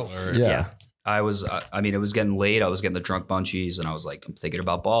 funny joke. Yeah. I was, I mean, it was getting late. I was getting the drunk bunchies, and I was like, I'm thinking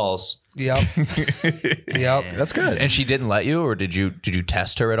about balls. Yep. Yep. That's good. And she didn't let you, or did you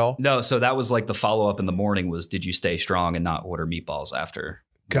test her at all? No, so that was like the follow up in the morning was, did you stay strong and not order meatballs after?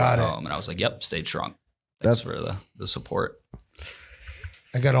 Got going it. home? And I was like, yep, stayed strong. Thanks for the support.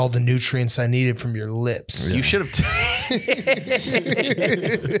 I got all the nutrients I needed from your lips. You should have.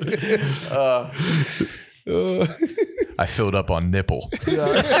 I filled up on nipple.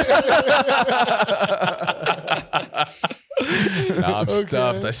 Nah, I'm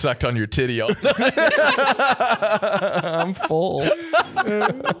stuffed. I sucked on your titty all night. I'm full.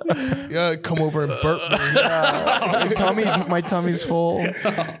 Yeah, come over and burp me. My tummy's full.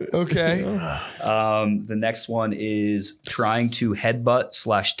 Okay. The next one is trying to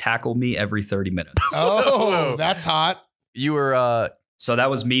headbutt / tackle me every 30 minutes. Oh, that's hot. You were So that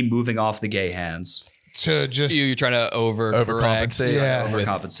was me moving off the gay hands. To just You're trying to Overcompensate. Yeah. with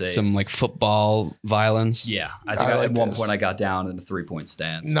Overcompensate. some like football violence. Yeah. I think I like at one this. point I got down in a 3-point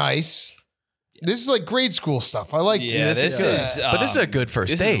stance. nice. This is like grade school stuff. I like Yeah, this. this is. but this is a good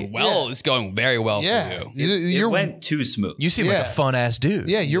first This date. is well. It's going very well Yeah. for you. It You're went too smooth. You seem like Yeah. a fun ass dude.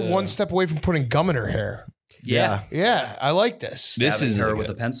 yeah, you're one step away from putting gum in her hair. Yeah. Yeah, I like this. This Stabbing is her like with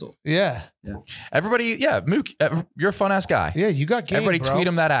a- a pencil. Yeah. Everybody, yeah, Mook, you're a fun ass guy. Yeah, you got game, Everybody bro. tweet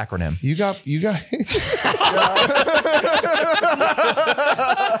him that acronym. You got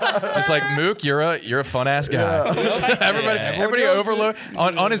Just like Mook, you're a fun ass guy. Everybody knows overload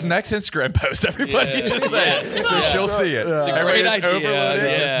on his next Instagram post. Everybody Yeah. just say it, so Yeah. she'll see it. It's a Everybody great just idea. overload it.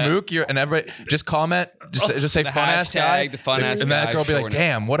 Yeah. Just Mook, and everybody just comment. Just say The fun ass guy. hashtag, the fun ass and that guy, girl will be like, shorten it.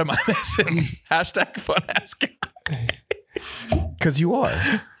 damn, what am I missing? Hashtag fun ass guy. Because you are.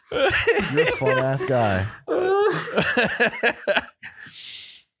 You're a fun ass guy.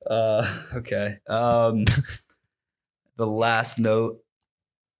 Okay. The last note,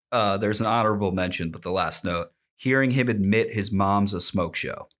 there's an honorable mention, but the last note, hearing him admit his mom's a smoke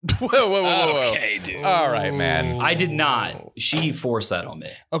show. Whoa. Okay, dude. All right, man. I did not. She forced that on me.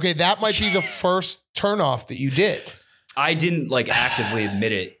 Okay, that might be the first turnoff that you did. I didn't like actively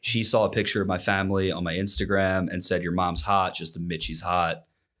admit it. She saw a picture of my family on my Instagram and said, your mom's hot. Just admit she's hot.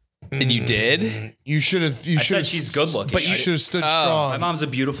 And you did? You should have. You I should said have. she's good looking. But you should have stood strong. My mom's a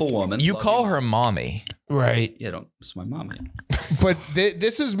beautiful woman. You Love call her mommy. Right. Yeah, don't. It's my mom. But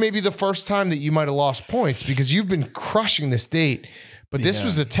this is maybe the first time that you might have lost points because you've been crushing this date. But this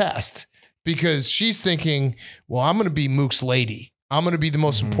was a test because she's thinking, well, I'm going to be Mook's lady. I'm going to be the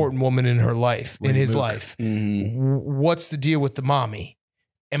most important woman in her life, in his life. What's the deal with the mommy?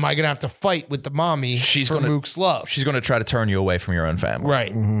 Am I going to have to fight with the mommy for Mook's love? She's going to try to turn you away from your own family.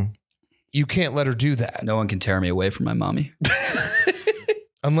 Right. You can't let her do that. No one can tear me away from my mommy.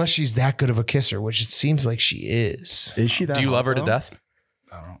 Unless she's that good of a kisser, which it seems like she is. Is she that Do you hot, love her to though? death?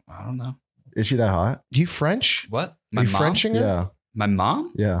 I don't know. Is she that hot? Do you French? What? Are you Frenching her? Yeah. My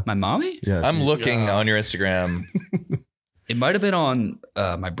mom? Yeah. My mommy? Yeah. I'm looking on your Instagram. It might have been on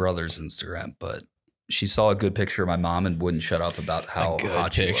my brother's Instagram, but she saw a good picture of my mom and wouldn't shut up about how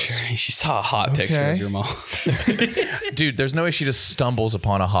hot she was. She saw a hot picture Okay. of your mom. Dude, there's no way she just stumbles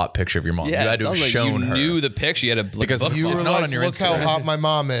upon a hot picture of your mom. Yeah, you had to have sounds like shown you her. knew the picture. You had to Because book you You It's were not like, on your look how Instagram. hot my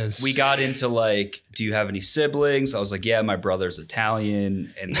mom is. We got into like, do you have any siblings? I was like, yeah, my brother's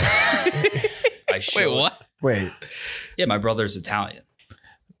Italian. And I showed, Wait, what? Wait. Yeah, my brother's Italian.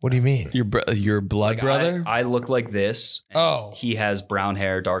 What do you mean? Your blood Like, brother? I look like this. and Oh. He has brown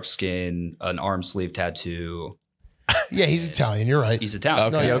hair, dark skin, an arm sleeve tattoo. Yeah, he's Italian. You're right. He's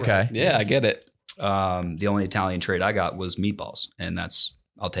Italian. Okay, you're okay. Yeah, I get it. The only Italian trait I got was meatballs, and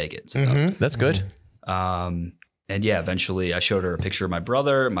I'll take it. So, Mhm. That's good. and yeah, eventually I showed her a picture of my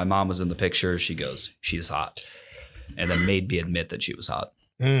brother. My mom was in the picture. She goes, she's hot. And then made me admit that she was hot.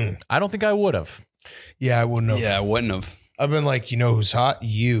 I don't think I would have. Yeah, I wouldn't have. Yeah, I wouldn't have. I've been like, you know who's hot?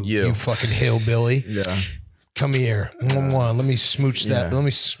 You fucking hillbilly. Yeah. Come here. Mwah. Let me smooch that. Yeah. Let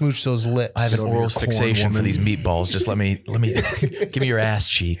me smooch those lips. I have an over oral your corn, fixation for woman. these meatballs. Just let me give me your ass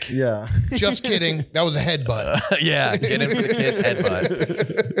cheek. Yeah. Just kidding. That was a headbutt. Yeah, get in for the kiss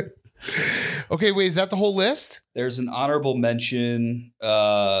headbutt. Okay, wait, is that the whole list? There's an honorable mention.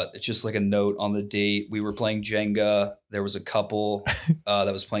 It's just like a note on the date. We were playing Jenga. There was a couple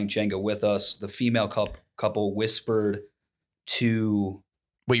that was playing Jenga with us. The female couple whispered to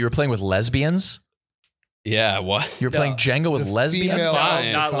Wait, you were playing with lesbians? Yeah, what? You were playing Jenga with The lesbians? female-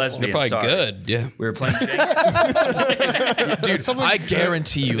 Fine. not couple. lesbian. They're probably sorry. good. Yeah. We were playing Jenga. Dude, I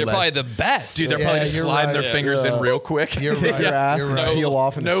guarantee you, They're probably the best. dude, they're Yeah, probably just you're sliding right. their fingers in Yeah. real quick. You're right. Your ass You're and right. peel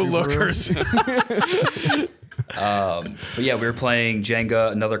off in No the lookers. But yeah, we were playing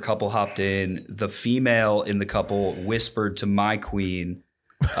Jenga. Another couple hopped in. The female in the couple whispered to my queen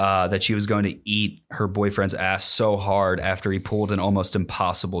that she was going to eat her boyfriend's ass so hard after he pulled an almost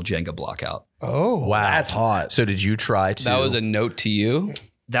impossible Jenga block out. Oh, Wow. That's hot. So did you try to? That was a note to you.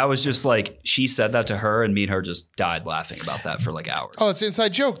 That was just like, she said that to her, and me and her just died laughing about that for like hours. Oh, it's an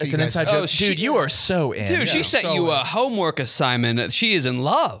inside joke. that It's you an guys inside have. joke. Oh, she- Dude, you are so in. Dude, she sent you a homework assignment. She is in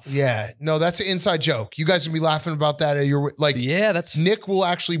love. Yeah, no, that's an inside joke. You guys will be laughing about that. At your like, Yeah, that's Nick will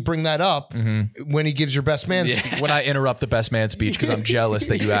actually bring that up when he gives your best man speech. when I interrupt the best man speech because I'm jealous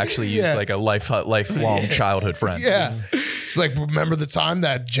that you actually used Yeah. like a lifelong childhood friend. Yeah, it's like, remember the time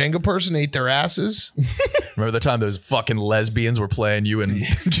that Jenga person ate their asses? Remember the time those fucking lesbians were playing you in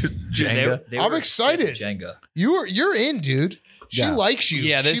Jenga? They I'm were excited. sick of Jenga. You're in, dude. She Yeah. likes you.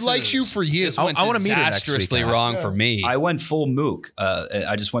 yeah. She likes you for you. This went I wanna meet her next week disastrously now. wrong for me. I went full Mook.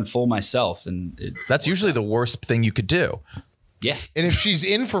 I just went full myself, and That's usually the worst thing you could do. yeah. And if she's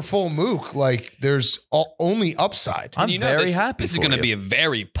in for full Mook, like there's only upside. I'm very this, happy This is for going to you. be a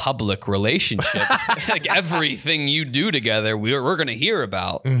very public relationship. Like everything you do together, we're going to hear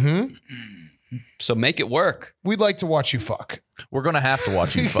about. Mm-hmm. So make it work. We'd like to watch you fuck. We're gonna have to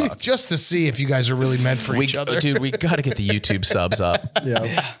watch you fuck. Just to see if you guys are really meant for each other. Dude, we got to get the YouTube subs up.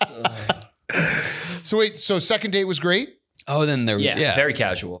 Yeah. So wait, so second date was great? Oh, then there was Yeah, very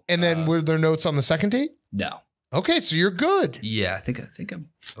casual. And then were there notes on the second date? No. Okay, so you're good. Yeah, I think I'm.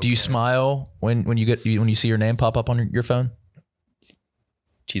 Do you smile when you see your name pop up on your phone?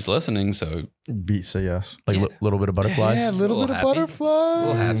 She's listening, so Say yes. Like a little bit of butterflies? Yeah, a little bit of happy. butterflies. A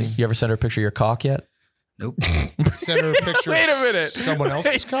little happy. You ever send her a picture of your cock yet? Nope. Send her a picture Wait a of minute. someone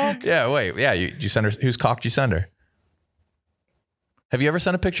else's cock. Yeah, wait. Yeah, you send her whose cock did you send her? Have you ever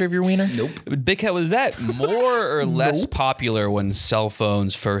sent a picture of your wiener? Nope. Big Cat, was that more or less popular when cell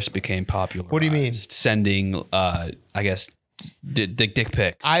phones first became popular? What do you mean? Sending, I guess, dick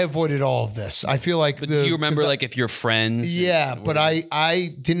pics. I avoided all of this. I feel like But do you remember, like, if you're friends? Yeah, but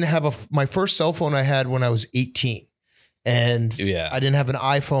I didn't have my first cell phone I had when I was 18. And Yeah. I didn't have an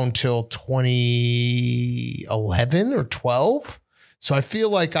iPhone till 2011 or 12. So I feel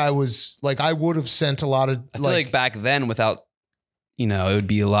like I would have sent a lot of I feel like back then, without you know, it would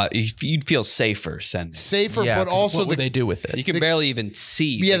be a lot. You'd feel safer sending. Safer, Yeah, but 'cause also what would they do with it? You can barely even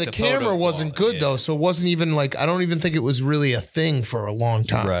see. yeah, like, the photo camera wasn't quality. good though, so it wasn't even like I don't even think it was really a thing for a long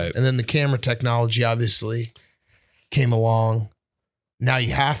time. Right. And then the camera technology obviously came along. Now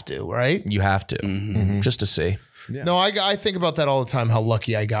you have to, right? You have to Mhm. just to see. Yeah. No, I think about that all the time. How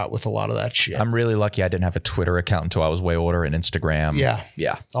lucky I got with a lot of that shit. I'm really lucky I didn't have a Twitter account until I was way older and Instagram.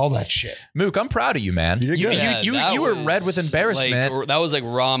 yeah, all that shit. Mook, I'm proud of you, man. You did good. Yeah, you that were was red with embarrassment. Like, that was like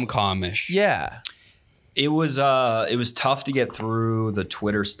rom-com-ish. Yeah. It was tough to get through the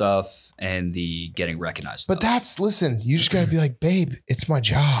Twitter stuff and the getting recognized But stuff. listen, you just gotta be like, babe, it's my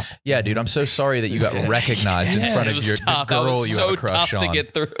job. Yeah, dude, I'm so sorry that you got recognized in front It of was the tough. That girl was you so have a crush tough on. to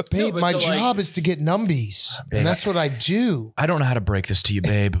get through. Babe, but my to, like- job is to get numbies, Babe, and that's what I do. I don't know how to break this to you,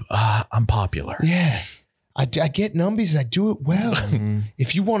 babe. I'm popular. Yeah, I get numbies and I do it well.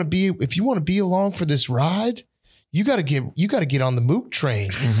 If you want to be along for this ride, you gotta get on the Mook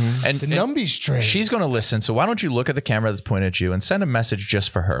train, And, the and numbies train. she's going to listen. So why don't you look at the camera that's pointed at you and send a message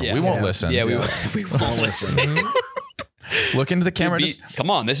just for her? Yeah. We won't Yeah. listen. Yeah, we won't listen. Look into the camera. Be- Just, come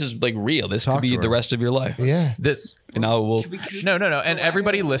on, this is like real. This Talk could be to her. the rest of your life. yeah. this, You know, we'll. no. And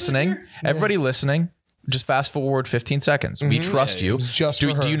everybody listening, just fast forward 15 seconds. We trust you. It's just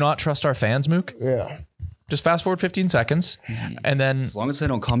for her. Do you not trust our fans, Mook? Yeah. Just fast forward 15 seconds. And then As long as they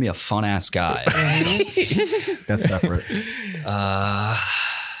don't call me a fun ass guy. That's separate.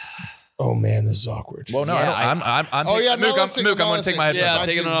 Oh man, this is awkward. well, no, Yeah, I don't, I'm Oh, yeah, Mook, no, listen, I'm no, going to take my listen. headphones Yeah, off. I'm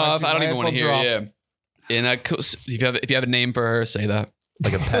taking it Mine off. too, I don't my even want to headphones hear are it. Yeah. And if you have a name for her, say that.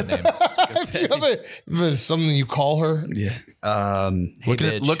 Like a pet name. If it's something you call her. Yeah. Hey,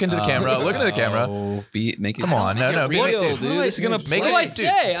 bitch. Look into the camera. Look into the camera. Oh, make it. Come on. No. Make it real, Dude, dude. This is gonna make What it- do I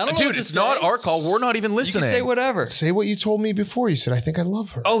say? I don't know Dude, what to it's not say. our call. We're not even You listening. can say whatever. Say what you told me before. You said, I think I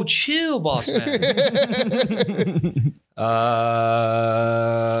love her. Oh, chill, boss man.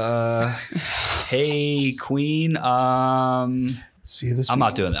 Hey, queen. See this? I'm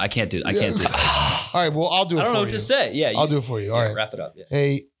not doing it. I can't do it. I can't do it. All right, well, I'll do it I don't for know you. what to say. Yeah, I'll do it for you. All right. Wrap it up.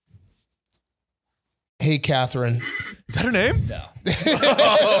 Yeah. Hey, Catherine. Is that her name? No.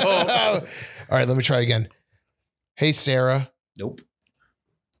 All right, let me try again. Hey, Sarah. Nope.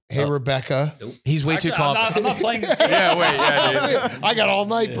 Hey, Rebecca. He's way too confident. I'm not playing this. Yeah, wait, yeah, dude. I got all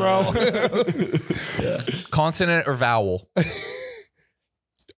night, bro. Consonant or vowel?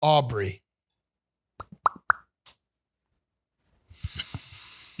 Aubrey.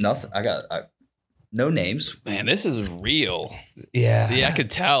 Nothing. No names. Man, this is real. Yeah. Yeah, I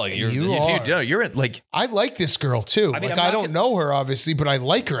could tell. Like, You you're, are. Dude, no, you're in, like, I like this girl too. I mean, like I'm I not don't know her obviously, but I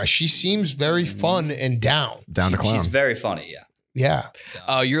like her. She seems very fun and down. Down to clown. She's very funny. Yeah. Yeah.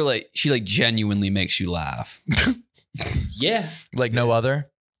 Oh, you're like she like genuinely makes you laugh. Yeah. like no other.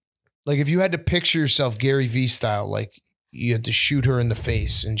 Like if you had to picture yourself Gary Vee style, like you had to shoot her in the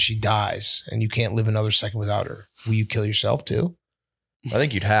face and she dies and you can't live another second without her. Will you kill yourself too? I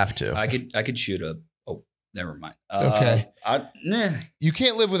think you'd have to. I could shoot a. Oh, never mind. Okay. Nah. You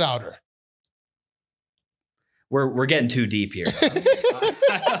can't live without her. We're getting too deep here.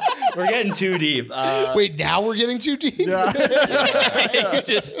 We're getting too deep. Wait, now we're getting too deep? You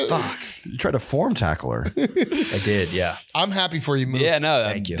just Fuck. You tried to form tackle her. I did. Yeah. I'm happy for you, Mook. yeah, no,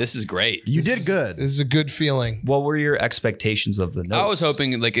 Thank you. this is great. You This did is- good. This is a good feeling. What were your expectations of the notes? I was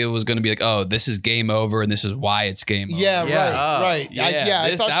hoping like it was going to be like, oh, this is game over, and this is why it's game over. Yeah, Yeah. right. Yeah,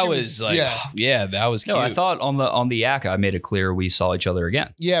 I thought that she was like, yeah. yeah, that was cute. No, I thought on the yak I made it clear we saw each other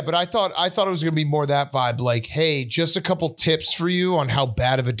again. Yeah, but I thought it was gonna be more that vibe. Like, hey, just a couple tips for you on how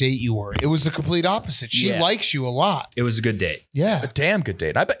bad of a date you were. It was the complete opposite. She Yeah. likes you a lot. It was a good date. Yeah. A damn good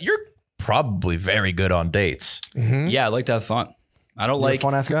date. I bet you're probably very good on dates. Mhm. Yeah, I like to have fun. I don't You're a like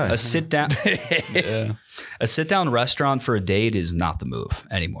fun ass guy. a sit down. yeah. A sit down restaurant for a date is not the move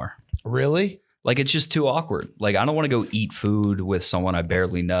anymore. Really? Like it's just too awkward. Like I don't want to go eat food with someone I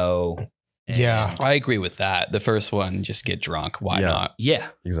barely know. And- Yeah. I agree with that. The first one, just get drunk. Why Yeah. not? Yeah.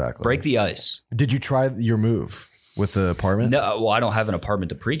 Exactly. Break the ice. Did you try your move with the apartment? No, well, I don't have an apartment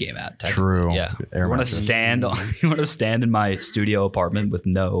to pregame at. technically. True. Yeah. Air You want to mattress. stand on? You want to stand in my studio apartment with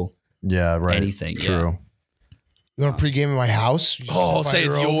no Yeah, right. anything? Yeah. True. You want to pregame in my house? You just Oh, invite say her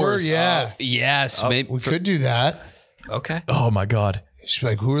it's over? yours. Yeah. Yes, maybe. We could do that. Okay. Oh my God. She's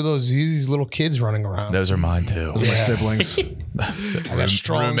like, who are these little kids running around? Those are mine too. My Yeah. siblings. I got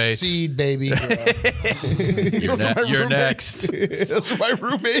strong roommates. seed, baby. You're next. Those are my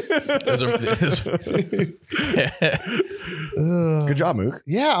roommates. Those are- Good job, Mook.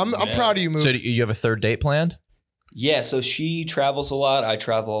 Yeah, I'm proud of you, Mook. so do you have a third date planned? Yeah. So she travels a lot. I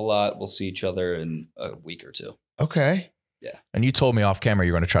travel a lot. We'll see each other in a week or two. Okay. And you told me off camera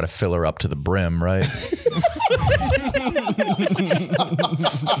you're going to try to fill her up to the brim, right?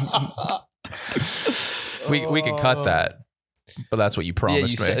 We could cut that, but that's what you promised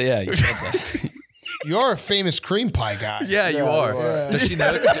me. You said that. You are a famous cream pie guy. Yeah, you are. Yeah. Does she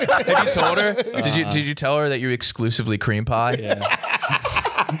know? Have you told her? Did you tell her that you exclusively cream pie? Yeah.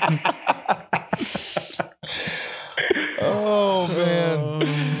 Oh man.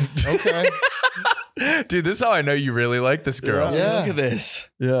 Okay. Dude, this is how I know you really like this girl. Yeah. Look at this.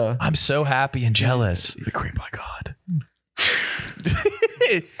 Yeah. I'm so happy and jealous. The cream pie god.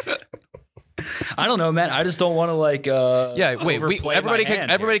 I don't know, man. I just don't want to like. Yeah, wait. overplay Everybody my can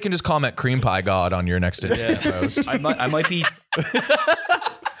hand everybody here. can just comment cream pie god on your next post. I might be.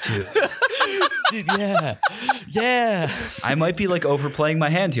 Dude, Dude, yeah. I might be like overplaying my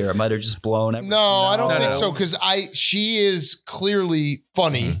hand here. I might have just blown everything. No, I don't No, think no. so. Because she is clearly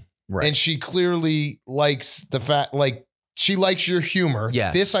funny, Right. and she clearly likes the fact, like she likes your humor.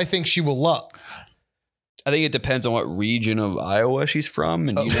 Yes. This I think she will love. I think it depends on what region of Iowa she's from,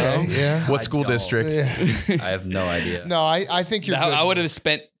 and you know. Yeah. What I school don't. district? Yeah. I have no idea. No, I think you're good. I would have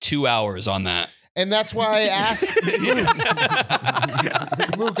spent 2 hours on that. And that's why I asked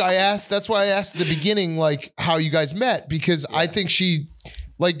Mook, that's why I asked at the beginning, like, how you guys met, because I think she,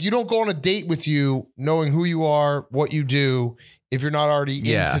 like, you don't go on a date with you knowing who you are, what you do, if you're not already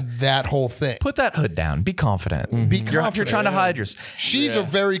Yeah. into that whole thing. Put that hood down. Be confident. Be You're confident. trying to hide yourself. She's a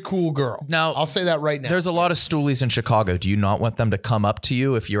very cool girl. Now- I'll say that right now. There's a lot of stoolies in Chicago. Do you not want them to come up to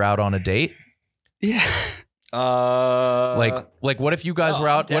you if you're out on a date? Yeah. Like what if you guys were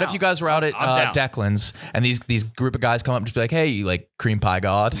out? I'm What if down. you guys were out at I'm down. Declan's and these group of guys come up and just be like, "Hey, you like cream pie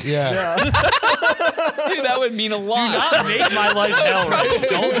god?" Yeah. Dude, that would mean a lot. Do not make my life hell, right?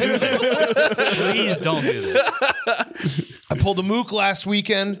 Don't do this. Please don't do this. I pulled a Mook last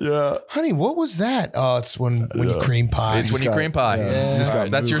weekend. Yeah. Honey, what was that? Oh, it's when you cream pie. It's when you cream pie. Yeah.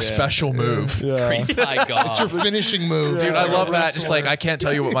 That's your special move. Yeah. My God. It's your finishing move. Dude, I love that. Just Wrestler. like I can't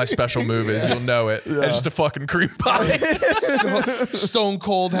tell you what my special move is. You'll know it. It's just a fucking cream pie. Stone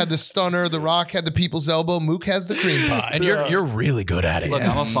Cold had the stunner. The Rock had the people's elbow. Mook has the cream pie. And you're really good at it. Look,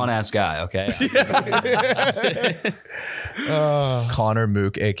 I'm a fun ass guy. Okay. Connor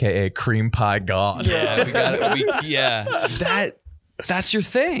Mook, aka Cream Pie God. Yeah, we got it. Yeah. That's your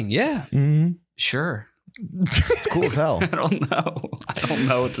thing. Yeah. Sure. It's cool as hell. I don't know. I don't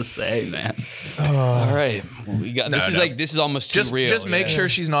know what to say, man. All right. Well, we got this. No. This is almost too Just real. make sure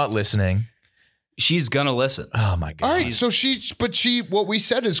she's not listening. She's gonna listen. Oh my god. All right, so what we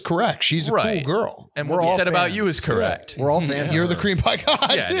said is correct. She's a Right. cool girl. And We're what we all said about fans. you is correct. We're all fans. You're of the her. cream pie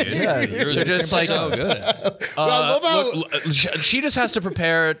god. Yeah, dude. Yeah. So just like so good. I love how she just has to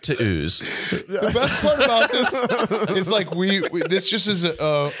prepare to ooze. the best part about this is like this just is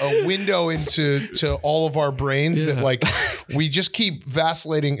a window into all of our brains that like we just keep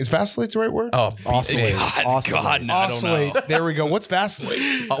vacillating. Is vacillate the right word? Oh, Oscillate. God, Oscillate. God, no, I don't know. Oscillate. There we go. What's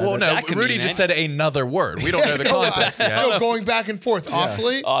vacillate? well, no. That could Rudy mean just it. said another word. We don't know the context yet. No, going back and forth.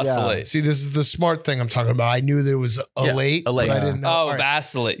 Oscillate. Oscillate. See, this is the smart thing I'm talking about. I knew there was a late, a late. but I didn't know. Oh, All right.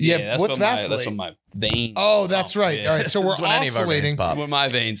 vacillate. Yeah, Yeah, that's what's what my, vacillate? That's what my veins. Oh, that's pop. right. Yeah. All right, so we're When any of our veins oscillating. pop. When my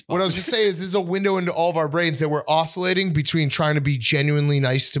veins. Pop. What I was just saying is, there's a window into all of our brains that we're oscillating between trying to be genuinely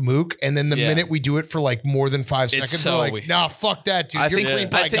nice to Mook, and then the Yeah. minute we do it for like more than 5 seconds, so we're like, weird. nah, fuck that, dude. I You're think, cream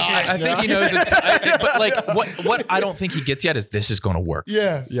pie guy. I think he knows. But like, what I don't think he gets yet is this is going to work.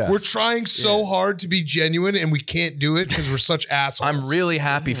 Yeah. Yes. We're trying so hard to be genuine, and we can't do it because we're such assholes. I'm really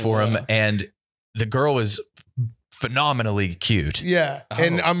happy for him, and the girl is phenomenally cute. Yeah,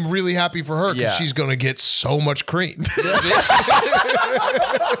 and I'm really happy for her because Yeah. she's gonna get so much cream.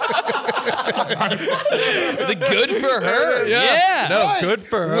 The good for her. Yeah. No, Right. good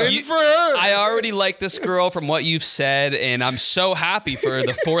for her. Win for her. I already like this girl from what you've said, and I'm so happy for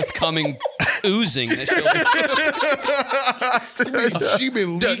the forthcoming oozing that she'll be. She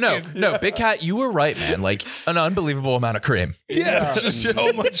been leaking. No, Big Cat, you were right, man. Like an unbelievable amount of cream. Yeah, it's just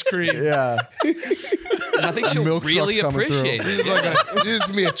so much cream. Yeah. And I think she'll Milk really truck's coming through. appreciate it. This is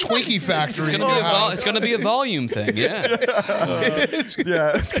gonna be a Twinkie factory. It's in gonna be your house. it's gonna be a volume thing. Yeah.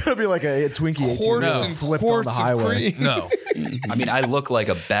 Yeah. It's gonna be like a Twinkie 18 quarts No. and flipped on quarts the of highway. cream. No, I mean, I look like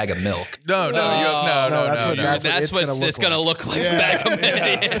a bag of milk. no, that's what- no. That's what it's gonna look like. Yeah. Back of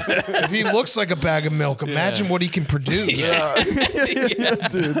If he looks like a bag of milk, imagine what he can produce.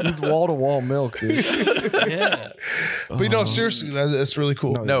 Dude, this wall to wall milk, dude. Yeah. But no, seriously, that's really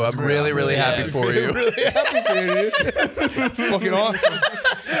cool. No, I'm really, really happy for you. really happy for you. Dude. It's fucking awesome.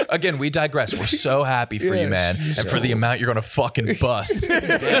 Again, we digress. We're so happy for you, man, and for the amount you're gonna fucking bust.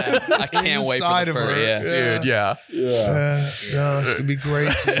 I can't wait for Inside the of her. first. Yeah. Dude, yeah. No, it's gonna be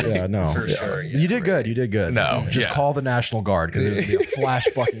great. Yeah, no. For sure. You did good. You did good. No, Just yeah. call the National Guard because there's gonna be a flash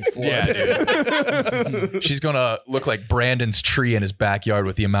fucking flood. Yeah, dude. She's gonna look like Brandon's tree in his backyard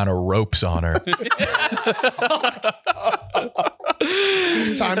with the amount of ropes on her.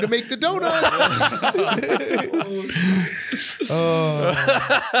 Time to make the donuts.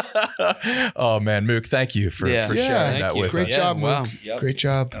 Oh man, Mook, thank you for Yeah. sharing Yeah, that with great us. job, wow. Mook. Great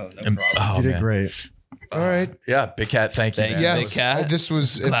job. Oh, no And- problem. oh, You did man. great. All right. Yeah, Big Cat, thank you. Thank man. you. Yes, Big Cat. this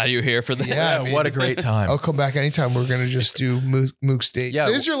was. Glad you're here for that. Yeah, Yeah, man. what a great time. I'll come back anytime. We're gonna just do Mook's date. Yeah.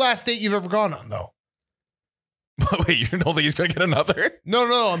 This is your last date you've ever gone on, though. Wait, you don't think he's gonna get another?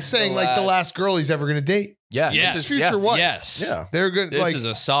 No. I'm saying The like the last- last girl he's ever gonna date. Yeah, Yes. This is future wife. Yes. Yeah. They're gonna This like is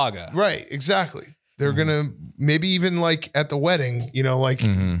a saga. right. Exactly. They're gonna maybe even like at the wedding. You know, like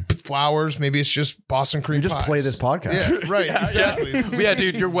flowers. Maybe it's just Boston cream. You just pies. play this podcast. Yeah. Right. Exactly. Yeah,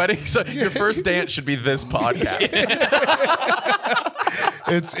 dude, your wedding, so your first dance should be this podcast.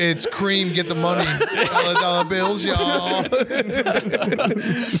 It's cream. Get the money. $1 bills, y'all.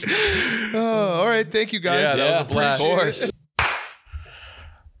 Oh, all right. Thank you guys. Yeah, that was a blast. Of course.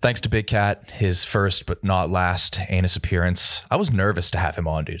 Thanks to Big Cat, his first but not last anus appearance. I was nervous to have him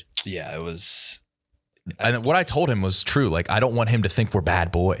on, dude. Yeah, it was. And what I told him was true. Like, I don't want him to think we're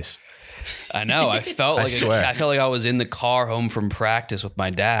bad boys. I know. I felt I like swear. I felt like I was in the car home from practice with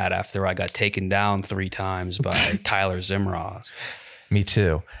my dad after I got taken down 3 times by Tyler Zimroz. Me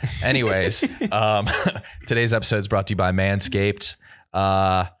too. Anyways, today's episode is brought to you by Manscaped.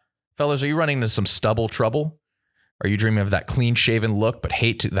 Fellas, are you running into some stubble trouble? Are you dreaming of that clean-shaven look but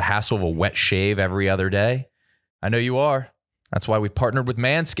hate the hassle of a wet shave every other day? I know you are. That's why we've partnered with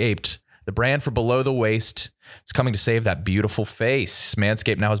Manscaped, the brand for below the waist. It's coming to save that beautiful face.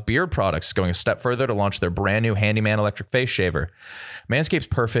 Manscaped now has beard products, going a step further to launch their brand new Handyman electric face shaver. Manscaped's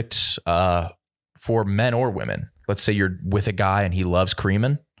perfect for men or women. Let's say you're with a guy and he loves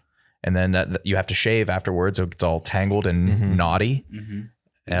creaming, and then you have to shave afterwards. So it's all tangled and knotty.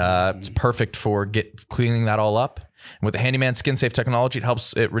 It's perfect for cleaning that all up. And with the Handyman skin safe technology,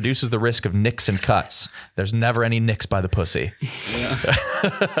 it reduces the risk of nicks and cuts. There's never any nicks by the pussy.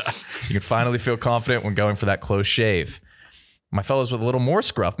 You can finally feel confident when going for that close shave. My fellows, with a little more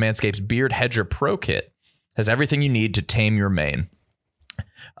scruff, Manscaped's Beard Hedger Pro Kit has everything you need to tame your mane.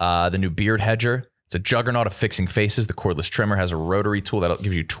 The new Beard Hedger, it's a juggernaut of fixing faces. The cordless trimmer has a rotary tool that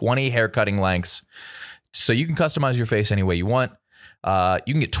gives you 20 hair cutting lengths, so you can customize your face any way you want.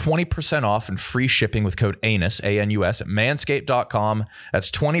 You can get 20% off and free shipping with code ANUS, A-N-U-S, at manscaped.com.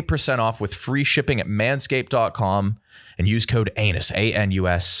 That's 20% off with free shipping at manscaped.com, and use code ANUS,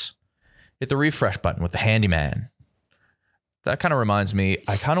 A-N-U-S. Hit the refresh button with the Handyman. That kind of reminds me,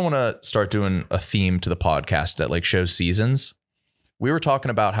 I kind of want to start doing a theme to the podcast that like shows seasons. We were talking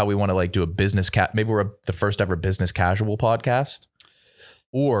about how we want to like do a business maybe we're the first ever business casual podcast,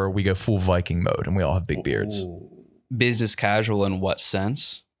 or we go full Viking mode and we all have big beards. Business casual in what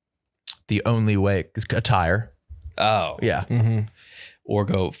sense? The only way is attire. Oh, Yeah. or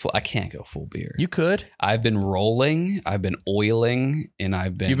go full. I can't go full beard. You could. I've been rolling. I've been oiling, and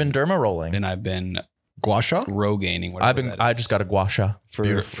You've been derma rolling. and I've been Gua sha? Rogaining. I just got a gua sha. for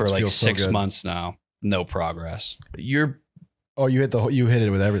Beautiful. It like feels so 6 good. months now. No progress. Oh, you hit it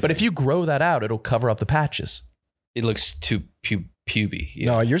with everything. But if you grow that out, it'll cover up the patches. It looks too puby. You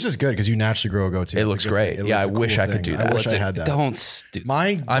No, know? yours is good because you naturally grow a goatee. It It's a looks good great. thing. It Yeah, looks I a wish cool I could thing. do I that. wish I had that. Don't.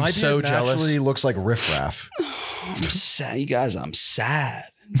 My I'm beard so jealous. naturally looks like riffraff. I'm sad. You guys, I'm sad.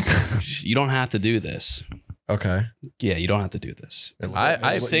 You don't have to do this. Okay. Yeah, you don't have to do this.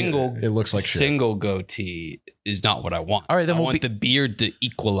 I- single. It looks like shit. single goatee is not what I want. All right, then I we'll want be- the beard to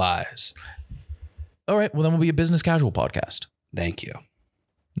equalize. All right. Well, then we'll be a business casual podcast. Thank you.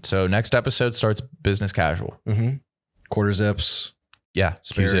 So next episode starts business casual. Quarter zips. Yeah.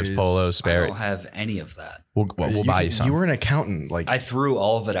 Q zips, Sperry's. polos, I Sperry. don't have any of that. We'll buy you some. You were an accountant. Like, I threw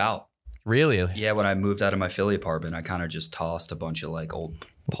all of it out. Really? Yeah, when I moved out of my Philly apartment, I kind of just tossed a bunch of like old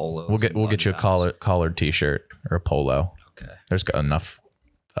polos. We'll get you a collared t-shirt or a polo. Okay. There's got enough.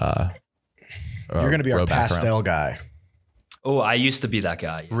 you're going to be our row background. pastel guy. Oh, I used to be that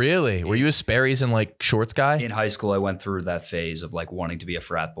guy. Really? Were you a Sperry's and like shorts guy? In high school, I went through that phase of like wanting to be a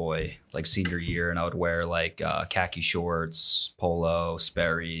frat boy, like senior year, and I would wear like khaki shorts, polo,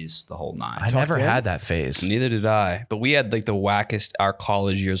 Sperry's, the whole nine. I never had that phase. Neither did I. But we had like the wackest. Our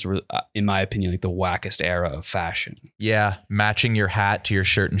college years were, in my opinion, like the wackest era of fashion. Yeah, matching your hat to your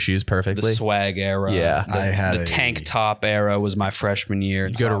shirt and shoes The perfectly. swag era. Yeah. The, I had the tank top era was my freshman year.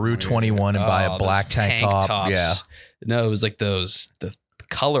 You go to Route 21 and buy a Oh, black those tank top. tops. Yeah. No, it was like the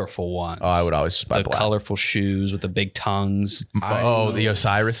colorful ones. Oh, I would always buy the black. colorful shoes with the big tongues. Oh, the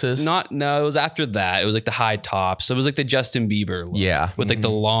Osiris's. No, it was after that. It was like the high tops. So it was like the Justin Bieber look. Yeah. With like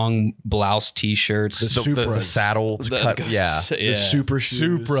the long blouse t-shirts. The Supras. the saddle cut. Yeah. The super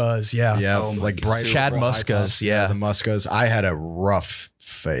shoes. Supras. Yeah. Yeah, Oh my like bright Chad purple high Muskas, tops. yeah. The Muskas. I had a rough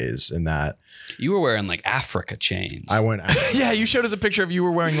phase in that. You were wearing like Africa chains. I went. Yeah, you showed us a picture of you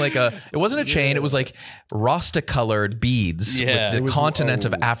were wearing like it wasn't a chain, it was like Rasta colored beads Yeah. with It the was- continent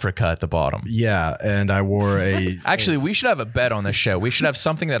of oh. Africa at the bottom. Yeah, and I wore a. Actually, we should have a bet on this show. We should have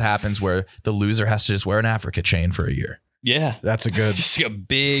something that happens where the loser has to just wear an Africa chain for a year. yeah. That's a good. Just a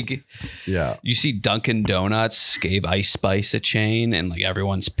big. Yeah. You see Dunkin' Donuts gave Ice Spice a chain and like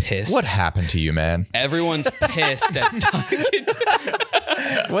everyone's pissed. What happened to you, man? Everyone's pissed at Dunkin'.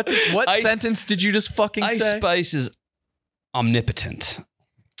 What Ice- sentence did you just fucking Ice say? Spice is omnipotent.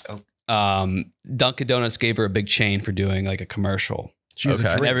 Dunkin' Donuts gave her a big chain for doing like a commercial. She was Okay.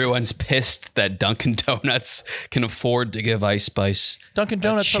 a And drink. everyone's pissed that Dunkin' Donuts can afford to give Ice Spice Dunkin' a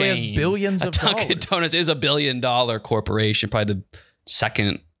Donuts probably has chain. billions of Dunkin' dollars. Donuts is $1 billion corporation, probably the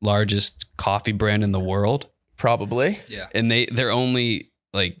second largest coffee brand in the world. Probably. And they're only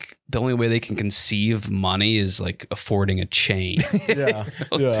like the only way they can conceive money is like affording a chain. Yeah.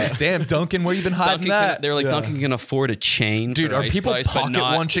 Yeah. Damn, Dunkin', where you been hiding Dunkin' that? they're like Dunkin' can afford a chain, Dude, for are Ice people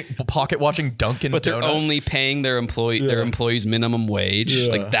Spice, but pocket watching Dunkin' but they're Donuts? only paying their employees minimum wage. Yeah.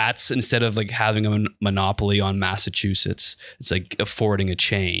 Like that's instead of like having a monopoly on Massachusetts, it's like affording a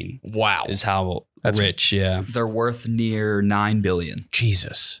chain. Wow. Is how That's- rich. Yeah. They're worth near $9 billion.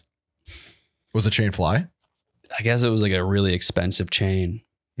 Jesus. Was the chain fly? I guess it was like a really expensive chain.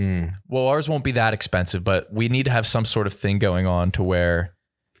 Well, ours won't be that expensive, but we need to have some sort of thing going on to where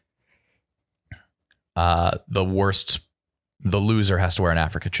the loser has to wear an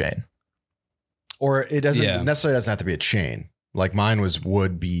Africa chain. Or it doesn't Yeah. necessarily doesn't have to be a chain. Like mine was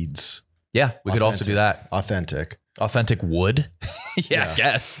wood beads, Yeah, we could also do that. authentic. Authentic wood? yeah, I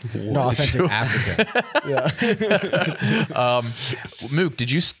guess. No, authentic African. Yeah. Mook,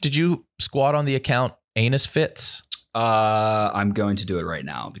 did you squat on the account Anus Fits? I'm going to do it right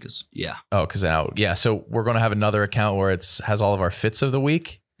now because Oh, because now, yeah. So we're going to have another account where has all of our fits of the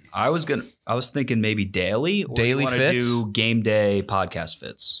week. I was thinking maybe daily. Or Daily you wanna fits? do game day podcast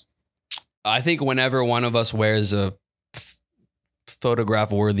fits. I think whenever one of us wears a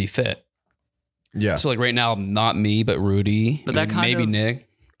photograph worthy fit. Yeah. So like right now, not me, but Rudy. But that kind maybe of- Nick.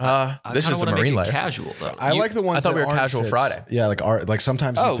 This is a marine make layer. it casual though. I like the ones. I thought that we were aren't casual fits. Friday. Yeah, like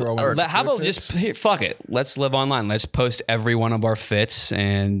sometimes you throw in. How about just here, fuck it? Let's live online. Let's post every one of our fits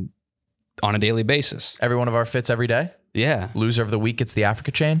and on a daily basis. Every one of our fits every day. Yeah. Loser of the week gets the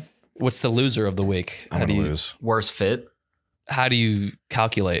Africa chain. What's the loser of the week? I'm gonna lose. Worst fit. How do you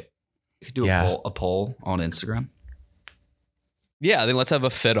calculate? You could do Yeah. a poll on Instagram. Yeah, then let's have a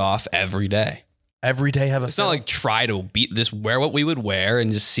fit off every day. Every day have a It's fit. not like try to beat this, wear what we would wear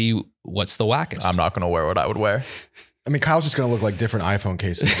and just see what's the wackest. I'm not going to wear what I would wear. I mean, Kyle's just gonna look like different iPhone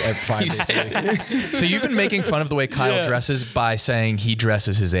cases at 5 You days a week. So you've been making fun of the way Kyle dresses by saying he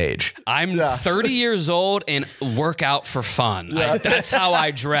dresses his age. I'm Yes. 30 years old and work out for fun. That's how I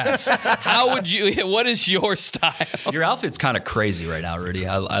dress. How would you, what is your style? Your outfit's kind of crazy right now, Rudy.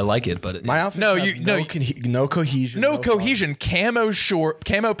 I like it, but My outfit. No, no, you- no, no cohesion. No fun. cohesion.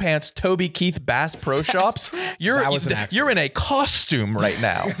 Camo pants. Toby Keith Bass Pro Shops. That was an accident. You're in a costume right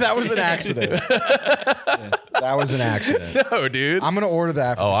now. That was an accident. That was an accident. No, dude. I'm gonna order the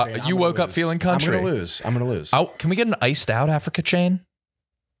African Oh, chain. you I'm gonna woke up lose. feeling country. I'm gonna lose. Oh, can we get an iced out Africa chain?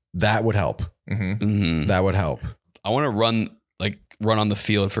 That would help. Mm-hmm. Mhm. That would help. I want to run on the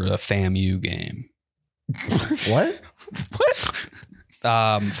field for a FAMU game. What?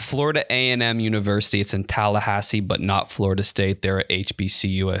 Florida A&M University. It's in Tallahassee, but not Florida State. They're a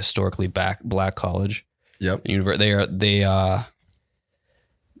HBCU, a historically black college. Yep.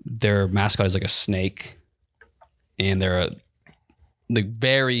 Their mascot is like a snake, and they're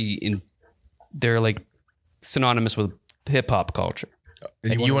like synonymous with hip hop culture.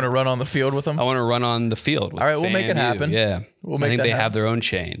 And you want to run on the field with them? I want to run on the field. With All right, we'll make it FAMU. happen. Yeah, We'll I make think that they happen. have their own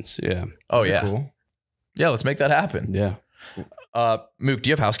chains. Yeah, Oh yeah, Cool. yeah. Let's make that happen. yeah. Mook, do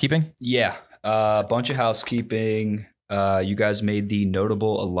you have housekeeping? yeah, a bunch of housekeeping. You guys made the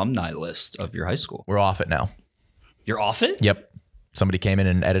notable alumni list of your high school. We're off it now. You're off it? Yep. Somebody came in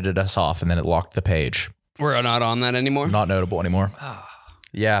and edited us off, and then it locked the page. We're not on that anymore. Not notable anymore.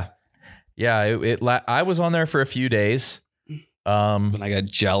 Yeah, yeah. I was on there for a few days. And I got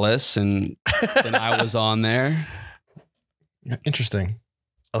jealous, and then I was on there. Interesting.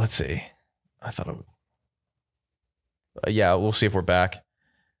 Let's see. I thought it would. Yeah, we'll see if we're back.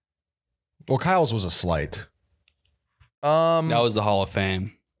 Well, Kyle's was a slight. That was the Hall of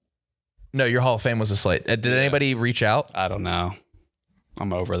Fame. No, your Hall of Fame was a slate. Did anybody reach out? I don't know.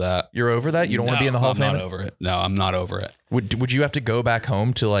 I'm over that. You're over that? You don't want to be in the Hall of Fame? I'm not over it. No, I'm not over it. Would you have to go back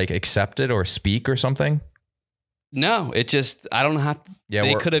home to like accept it or speak or something? No, it just, I don't have to. Yeah,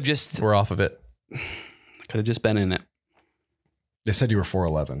 they could have just. We're off of it. Could have just been in it. They said you were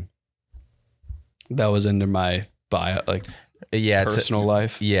 4'11". That was into my bio, like personal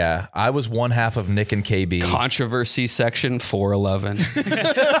life. Yeah, I was one half of Nick and KB. Controversy section 4'11".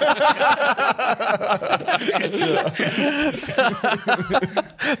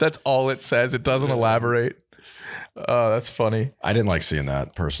 That's all it says. It doesn't elaborate. Oh, that's funny. I didn't like seeing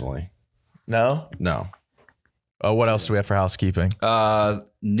that personally. No? No. Oh, what else do we have for housekeeping?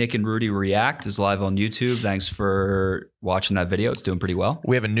 Nick and Rudy React is live on YouTube. Thanks for watching that video. It's doing pretty well.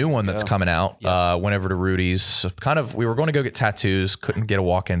 We have a new one that's coming out. Went over to Rudy's. We were going to go get tattoos, couldn't get a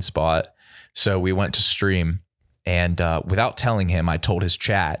walk-in spot. So we went to stream. And without telling him, I told his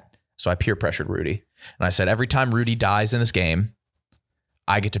chat. So I peer pressured Rudy. And I said, every time Rudy dies in this game,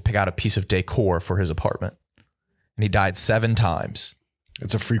 I get to pick out a piece of decor for his apartment. And he died 7 times.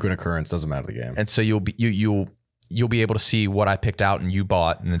 It's a frequent occurrence. Doesn't matter the game. And so you'll be able to see what I picked out and you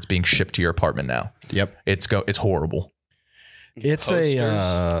bought, and it's being shipped to your apartment now. Yep. It's horrible. It's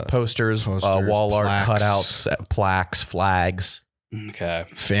posters, wall art, cutouts, plaques, flags. Okay.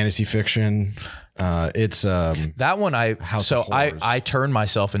 Fantasy fiction. It's that one I turned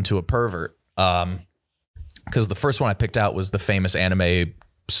myself into a pervert. Because the first one I picked out was the famous anime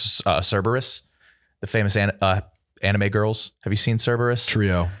Cerberus, the famous anime girls. Have you seen Cerberus?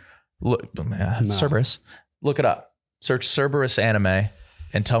 Trio. Look, Cerberus. Look it up. Search Cerberus anime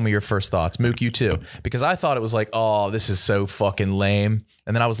and tell me your first thoughts. Mook, you too. Because I thought it was like, oh, this is so fucking lame.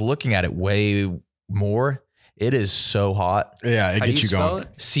 And then I was looking at it way more. It is so hot. Yeah, it gets you going.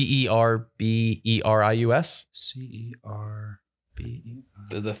 Cerberius. Cerberus.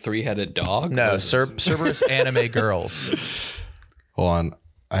 The 3-headed dog? No, Cerberus anime girls. Hold on.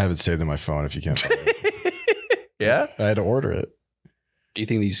 I have it saved on my phone if you can't find it. Yeah? I had to order it. Do you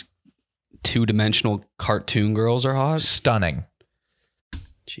think these 2-dimensional cartoon girls are hot? Stunning.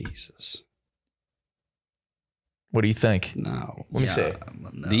 Jesus. What do you think? No. Let me see.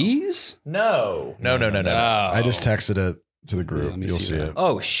 No. These? No. No. I just texted it to the group. You'll see it.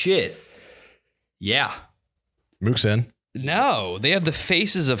 Oh, shit. Yeah. Mook's in. No, they have the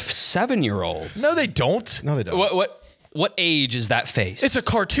faces of 7-year-olds. No, they don't. No, they don't. What age is that face? It's a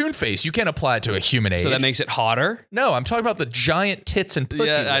cartoon face. You can't apply it to a human age. So that makes it hotter? No, I'm talking about the giant tits and pussy.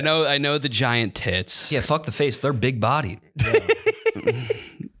 Yeah, I know the giant tits. Yeah, fuck the face. They're big bodied.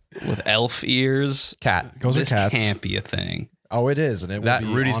 With elf ears. Cat. This can't be a thing. Oh, it is. And it that will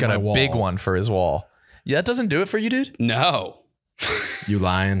be Rudy's on got my a wall. big one for his wall. Yeah, that doesn't do it for you, dude? No. You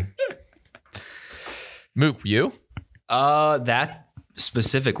lying. Mook, you? That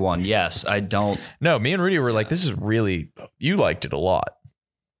specific one, yes. I don't. No, me and Rudy were like, this is really, you liked it a lot.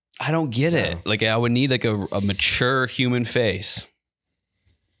 I don't get it. Like, I would need like a mature human face.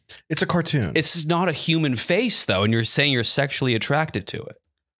 It's a cartoon. It's not a human face, though, and you're saying you're sexually attracted to it.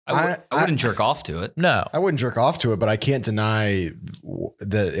 I wouldn't jerk off to it. No. I wouldn't jerk off to it, but I can't deny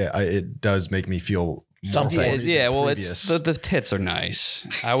that it does make me feel something. Yeah, well, it's the tits are nice.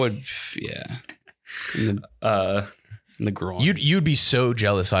 I would, yeah. In the groin. You'd be so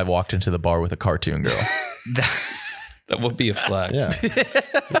jealous I walked into the bar with a cartoon girl. That would be a flex.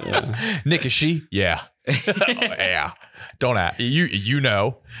 Yeah. Nick, is she? Yeah. Yeah. Don't ask. You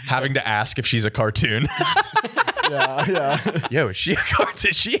know, having to ask if she's a cartoon. Yeah. Yo, is she a cartoon?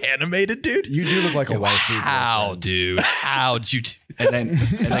 Is she animated, dude? You do look like a wife. How, dude? How'd you do? And then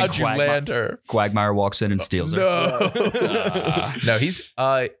how'd you land her? Quagmire walks in and steals her. No. No, he's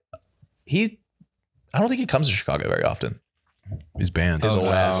I don't think he comes to Chicago very often. He's banned. His old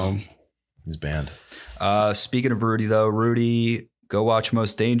ass. He's banned. Speaking of Rudy, though, Rudy, go watch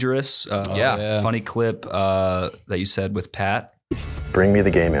Most Dangerous. Yeah. Funny clip that you said with Pat. Bring me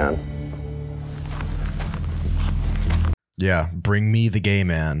the gay man. Yeah, bring me the gay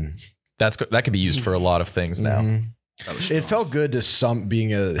man. That could be used for a lot of things now. Mm-hmm. It felt good to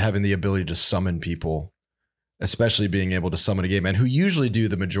having the ability to summon people, especially being able to summon a gay man who usually do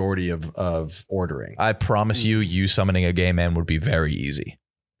the majority of ordering. I promise you summoning a gay man would be very easy.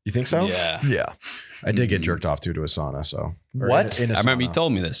 You think so? Yeah. I did get jerked off to a sauna. So what? In a I remember sauna. you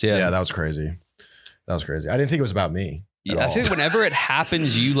told me this. Yeah. Yeah, that was crazy. I didn't think it was about me. I think whenever it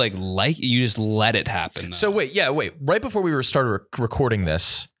happens, you you just let it happen. Though. So wait. Right before we started recording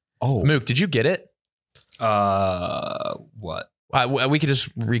this, Mook, did you get it? What? We could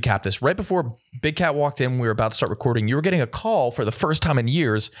just recap this. Right before Big Cat walked in, we were about to start recording. You were getting a call for the first time in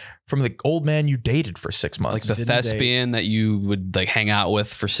years from the old man you dated for 6 months. Like the thespian that you would like hang out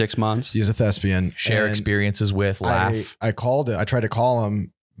with for 6 months. He's a thespian. Share experiences with, laugh. I called it. I tried to call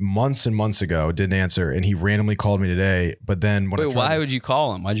him months and months ago, didn't answer, and he randomly called me today. But then when why would you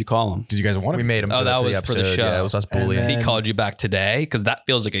call him? Why'd you call him? Because you guys wanted we made him. Oh, that was for the show. Yeah, it was us bullying. He called you back today because that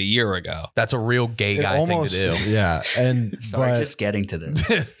feels like a year ago. That's a real gay guy thing to do. Yeah, and Sorry, just getting to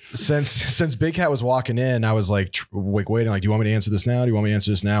this. since Big Cat was walking in, I was like waiting. Like, do you want me to answer this now? Do you want me to answer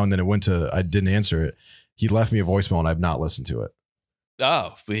this now? And then it went to I didn't answer it. He left me a voicemail, and I've not listened to it.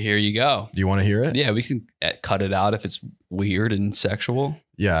 Oh, well, here you go. Do you want to hear it? Yeah, we can cut it out if it's weird and sexual.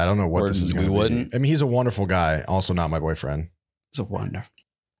 Yeah, I don't know what this is going to be. Wouldn't. I mean, he's a wonderful guy. Also, not my boyfriend. It's a wonder.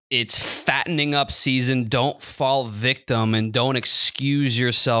 It's fattening up season. Don't fall victim and don't excuse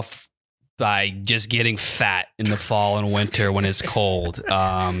yourself by just getting fat in the fall and winter when it's cold.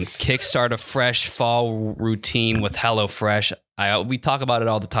 Kickstart a fresh fall routine with HelloFresh. We talk about it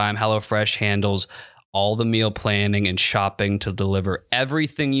all the time. HelloFresh handles all the meal planning and shopping to deliver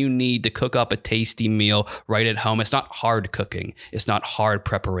everything you need to cook up a tasty meal right at home. It's not hard cooking. It's not hard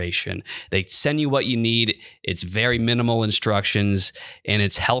preparation. They send you what you need. It's very minimal instructions and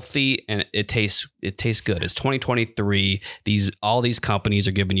it's healthy and it tastes good. It's 2023. All these companies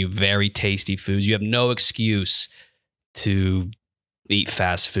are giving you very tasty foods. You have no excuse to eat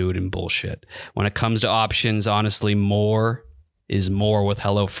fast food and bullshit. When it comes to options, honestly, more is more with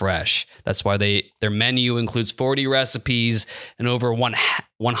HelloFresh. That's why their menu includes 40 recipes and over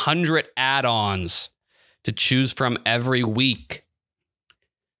 100 add-ons to choose from every week.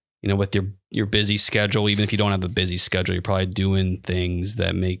 You know, with your busy schedule, even if you don't have a busy schedule, you're probably doing things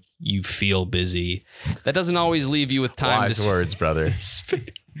that make you feel busy. That doesn't always leave you with time. Wise words, brother.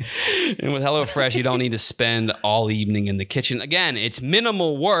 And with HelloFresh, you don't need to spend all evening in the kitchen. Again, it's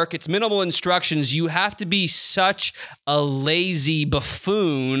minimal work. It's minimal instructions. You have to be such a lazy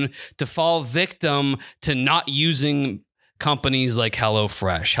buffoon to fall victim to not using companies like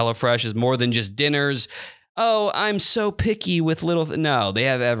HelloFresh. HelloFresh is more than just dinners. Oh, I'm so picky with little. No, they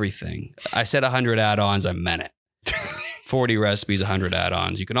have everything. I said 100 add-ons. I meant it. 40 recipes, 100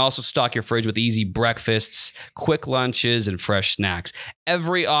 add-ons. You can also stock your fridge with easy breakfasts, quick lunches, and fresh snacks.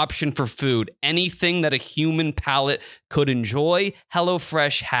 Every option for food, anything that a human palate could enjoy,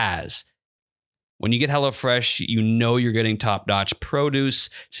 HelloFresh has. When you get HelloFresh, you know you're getting top-notch produce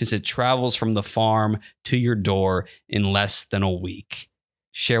since it travels from the farm to your door in less than a week.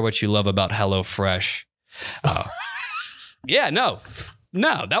 Share what you love about HelloFresh. Yeah, no,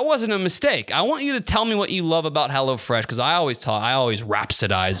 that wasn't a mistake. I want you to tell me what you love about HelloFresh because I always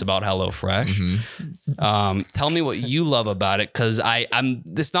rhapsodize about HelloFresh. Mm-hmm. Tell me what you love about it because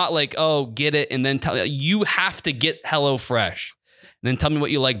it's not like, oh, get it and then you have to get HelloFresh. And then tell me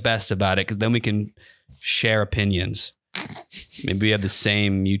what you like best about it because then we can share opinions. Maybe we have the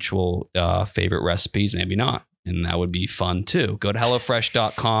same mutual favorite recipes, maybe not. And that would be fun too. Go to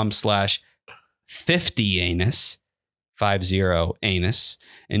HelloFresh.com/50anus, 50anus,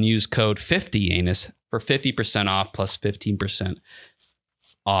 and use code 50anus for 50% off plus 15%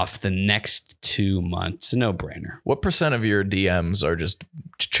 off the next 2 months. A no-brainer. What percent of your DMs are just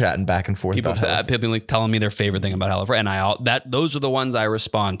chatting back and forth? People like telling me their favorite thing about HelloFresh, and those are the ones I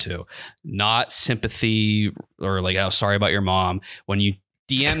respond to, not sympathy or like, oh, sorry about your mom. When you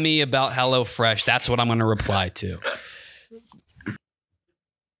DM me about HelloFresh, that's what I'm going to reply to.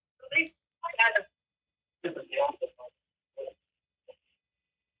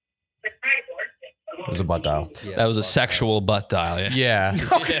 It was a butt dial. Yeah, that was a sexual butt dial. Yeah.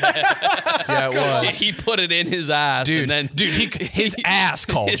 Yeah, it was. He put it in his ass. Dude, his ass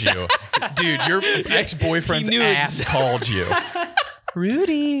called you. Dude, your ex-boyfriend's ass called you.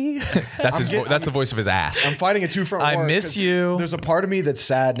 Rudy. That's the voice of his ass. I'm fighting a two-front war. I miss you. There's a part of me that's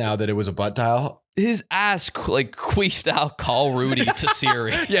sad now that it was a butt dial. His ass like queefed out call Rudy to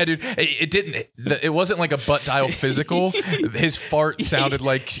Siri. Yeah, dude. It didn't. It wasn't like a butt dial physical. His fart sounded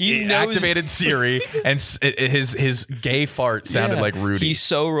like he activated Siri, and his gay fart sounded like Rudy. He's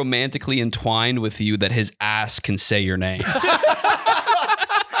so romantically entwined with you that his ass can say your name.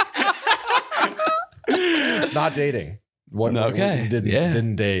 Not dating. Okay.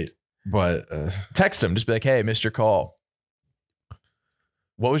 Didn't date, but text him. Just be like, hey, missed your call.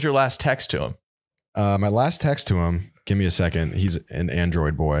 What was your last text to him? My last text to him, give me a second. He's an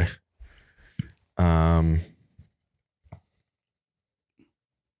Android boy.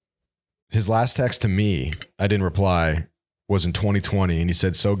 His last text to me, I didn't reply, was in 2020. And he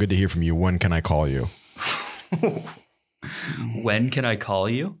said, so good to hear from you. When can I call you? When can I call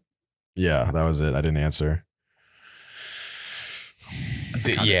you? Yeah, that was it. I didn't answer.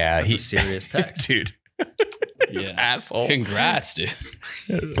 Yeah, That's a serious text. dude. Yeah. Asshole. Congrats, dude.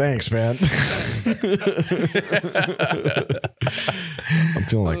 Thanks, man. I'm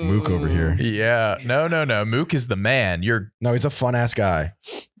feeling like Mook over here. Yeah. No. Mook is the man. You're No, he's a fun ass guy.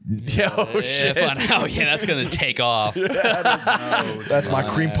 shit. Oh yeah, that's gonna take off. That's my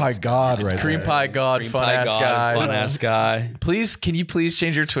cream pie god right Cream there. pie god, Cream fun pie ass god, guy. fun ass guy. Please, can you please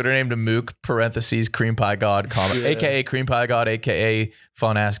change your Twitter name to Mook parentheses cream pie god, aka cream pie god, aka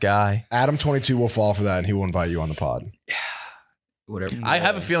fun ass guy. Adam22 will fall for that and he will invite you on the pod. Whatever. I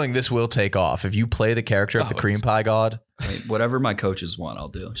have a feeling this will take off if you play the character of the Oh, cream pie god. Whatever my coaches want, I'll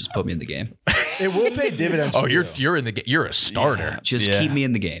do. Just put me in the game. It will pay dividends. Oh, for you. you're in the you're a starter. Just keep me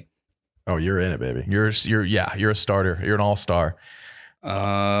in the game. Oh, you're in it, baby. You're a starter. You're an all star.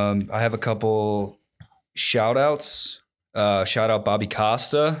 I have a couple shout outs. Shout out Bobby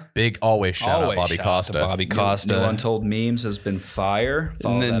Costa. Big always shout out Bobby shout Costa. to Bobby Costa. New Untold Memes has been fire.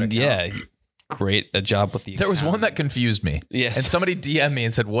 Follow And that then, account. yeah, great a job with the. There was account. one that confused me. Yes. And somebody DM'd me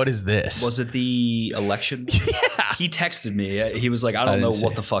and said, "What is this?" Was it the election? Yeah. He texted me. He was like, I don't know didn't see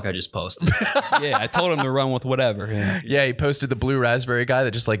what it. the fuck I just posted. Yeah, I told him to run with whatever. Yeah. Yeah, he posted the blue raspberry guy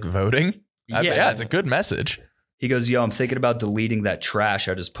that just like voting. Yeah, it's a good message. He goes, yo, I'm thinking about deleting that trash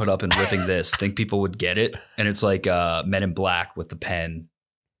I just put up and ripping this. Think people would get it? And it's like Men in Black with the pen.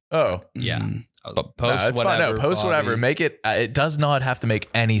 Oh, Yeah. But no, post it's whatever. fine. No, post Bobby. whatever. Make it. It does not have to make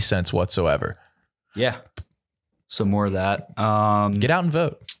any sense whatsoever. Yeah. So more of that. Get out and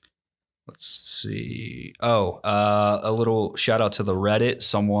vote. Let's see. Oh, a little shout out to the Reddit.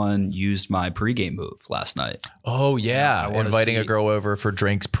 Someone used my pregame move last night. Oh yeah, I wanna inviting a see- girl over for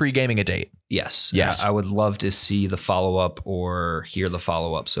drinks, pre-gaming a date. Yes. Yes. I would love to see the follow up or hear the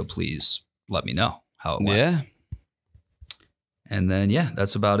follow up. So please let me know how it went. Yeah. And then, yeah,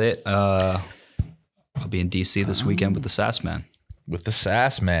 that's about it. I'll be in DC this weekend with the Sass Man. With the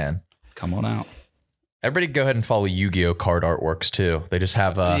Sass Man. Come on out. Everybody go ahead and follow Yu-Gi-Oh card artworks too. They just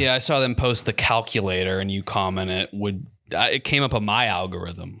have Yeah, I saw them post the calculator, and you commented. It came up on my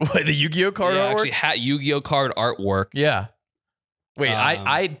algorithm? What, the Yu-Gi-Oh card Yeah, artwork? actually, Yu-Gi-Oh card artwork. Yeah. Wait,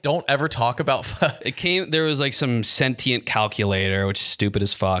 I don't ever talk about It came. There was like some sentient calculator, which is stupid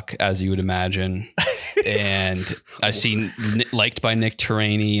as fuck, as you would imagine. And I seen liked by Nick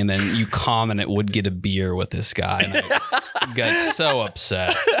Turaney, and then you commented would get a beer with this guy. And I got so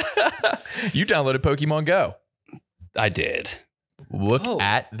upset. You downloaded Pokemon Go. I did. Look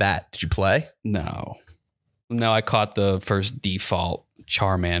at that. Did you play? No, I caught the first default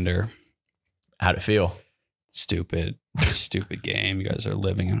Charmander. How'd it feel? Stupid game. You guys are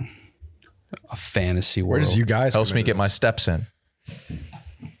living in a fantasy world. Where does you guys Helps come me into get my this? steps in.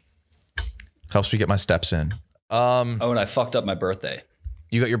 Helps me get my steps in. Oh, and I fucked up my birthday.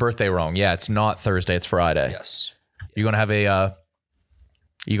 You got your birthday wrong. Yeah, it's not Thursday, it's Friday. Yes. You gonna have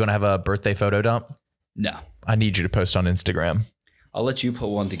a birthday photo dump? No. I need you to post on Instagram. I'll let you put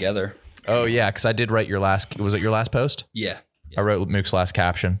one together. Oh yeah, because I did write your last. Was it your last post? Yeah. I wrote Mook's last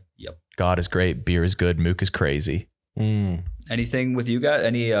caption. Yep. God is great. Beer is good. Mook is crazy. Anything with you guys?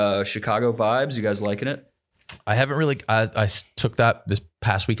 Any Chicago vibes? You guys liking it? I haven't really. I took that this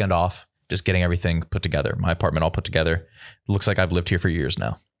past weekend off, just getting everything put together. My apartment all put together. It looks like I've lived here for years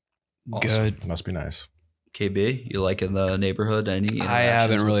now. Good. Must be nice. KB, you liking the neighborhood? Any? I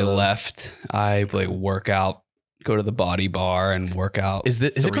haven't really left. I like work out, go to the body bar and work out. Is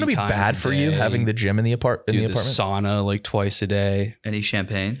it going to be bad for you having the gym in the apartment? Do the sauna like twice a day. Any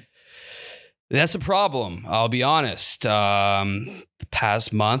champagne? That's a problem. I'll be honest. The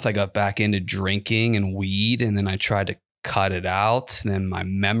past month, I got back into drinking and weed, and then I tried to cut it out. And then my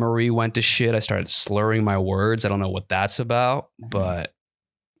memory went to shit. I started slurring my words. I don't know what that's about, but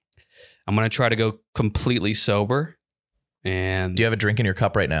I'm going to try to go completely sober. And Do you have a drink in your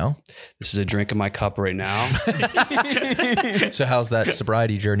cup right now? this is a drink in my cup right now. So how's that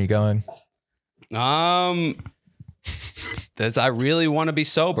sobriety journey going? I really want to be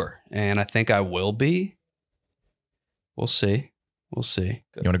sober, and I think I will be. We'll see. We'll see.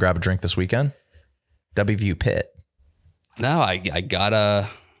 You want to grab a drink this weekend? WVU Pit. No, I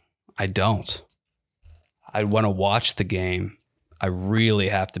don't. I want to watch the game. I really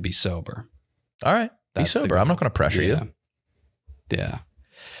have to be sober. All right. That's be the sober. I'm not going to pressure Yeah. you. Yeah.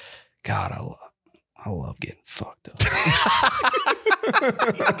 God, I love getting fucked up.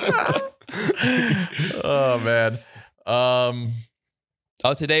 Oh man.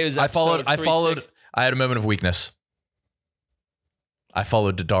 Today was I followed. episode 360. I had a moment of weakness. I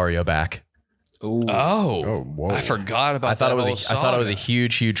followed Daddario back. Ooh. Oh, whoa. I forgot about. I thought that it was. whole I thought it was a saga.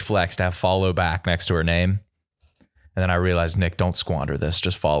 huge flex to have follow back next to her name. And then I realized, Nick, don't squander this.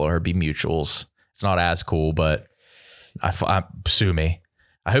 Just follow her. Be mutuals. It's not as cool, but sue me.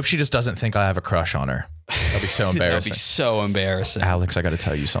 I hope she just doesn't think I have a crush on her. That'd be so That'd embarrassing. be so embarrassing. Alex, I got to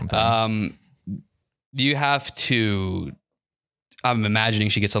tell you something. You have to. I'm imagining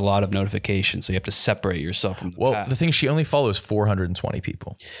she gets a lot of notifications, so you have to separate yourself from the Well, pack. the thing is, she only follows 420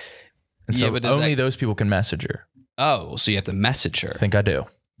 people. And Yeah, so but does only that- those people can message her. Oh, so you have to message her. I think I do.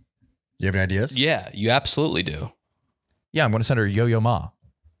 You have any ideas? Yeah, you absolutely do. Yeah, I'm going to send her Yo-Yo Ma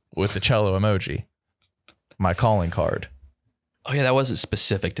with the cello emoji. My calling card. Oh yeah, that wasn't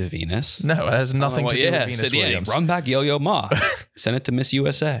specific to Venus. No, it has nothing to do with Venus said, Williams. run back Yo-Yo Ma. Send it to Miss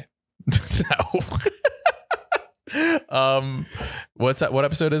USA. No. What's that? What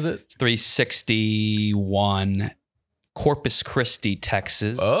episode is it? 361, Corpus Christi,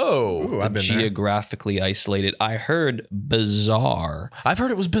 Texas. Oh, Ooh, I've been there. Geographically isolated. I heard bizarre. I've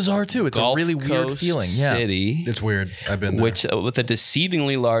heard it was bizarre too. It's Gulf a really weird Coast feeling. Yeah. City. It's weird. I've been there. Which, with a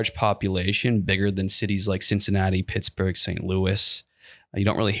deceivingly large population, bigger than cities like Cincinnati, Pittsburgh, St. Louis. You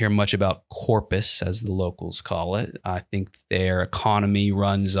don't really hear much about Corpus, as the locals call it. I think their economy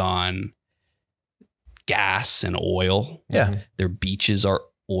runs on gas and oil. Yeah. Their beaches are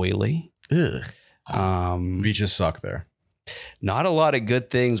oily. Ugh. Beaches suck there. Not a lot of good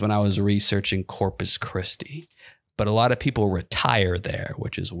things when I was researching Corpus Christi, but a lot of people retire there,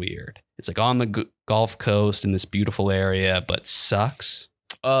 which is weird. It's like on the Gulf Coast in this beautiful area, but sucks.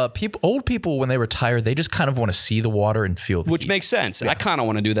 Old people, when they retire, they just kind of want to see the water and feel the Which heat. makes sense. I kind of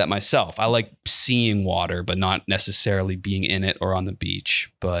want to do that myself. I like seeing water, but not necessarily being in it or on the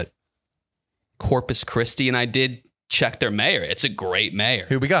beach. But Corpus Christi, and I did check their mayor. It's a great mayor.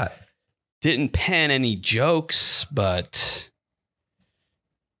 Who we got? Didn't pen any jokes, but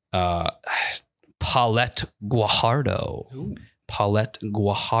Paulette Guajardo. Paulette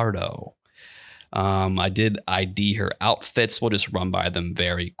Guajardo. I did ID her outfits. We'll just run by them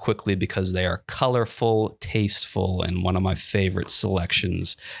very quickly because they are colorful, tasteful, and one of my favorite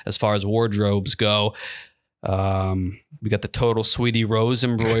selections as far as wardrobes go. We got the total Sweetie Rose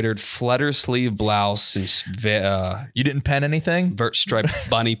embroidered flutter sleeve blouse and You didn't pen anything? vert striped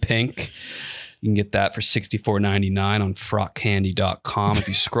bunny pink. You can get that for $64.99 on frockcandy.com. If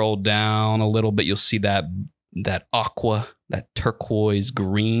you scroll down a little bit, you'll see that aqua, that turquoise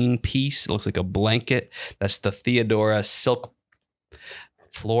green piece. It looks like a blanket. That's the Theodora silk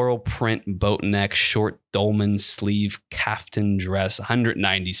floral print boat neck short dolman sleeve kaftan dress,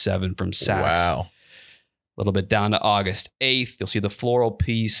 $197 from Saks. Wow. A little bit down to August 8th, you'll see the floral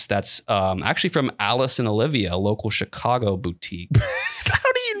piece. That's actually from Alice and Olivia, a local Chicago boutique.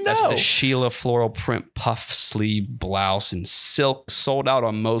 How do you know? That's the Sheila floral print puff sleeve blouse in silk, sold out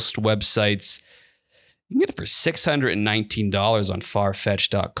on most websites. You can get it for $619 on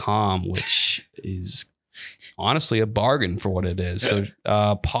farfetch.com, which is honestly a bargain for what it is. So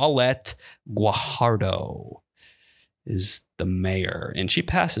Paulette Guajardo is the mayor, and she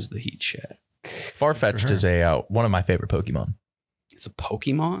passes the heat check. Farfetch'd is one of my favorite Pokemon. It's a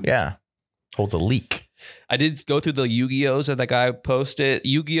Pokemon? Yeah. Holds a leak. I did go through the Yu-Gi-Ohs that guy posted.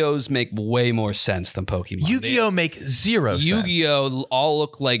 Yu-Gi-Ohs make way more sense than Pokemon. Yu-Gi-Oh make zero sense. Yu-Gi-Oh all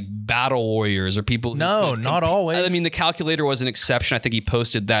look like battle warriors or people. Who No, could not compete. always. I mean, the calculator was an exception. I think he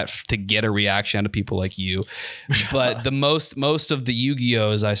posted that to get a reaction out of people like you. But the most of the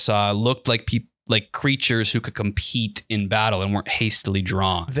Yu-Gi-Ohs I saw looked like like creatures who could compete in battle and weren't hastily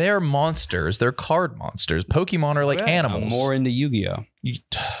drawn. They're monsters. They're card monsters. Pokemon are like Yeah, animals. I'm more into Yu-Gi-Oh.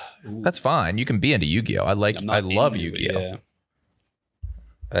 That's fine. You can be into Yu-Gi-Oh. I love into it, Yu-Gi-Oh. yeah.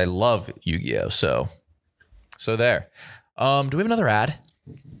 I love Yu-Gi-Oh. So there. Do we have another ad?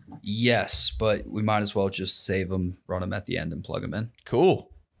 Yes, but we might as well just save them, run them at the end, and plug them in. Cool.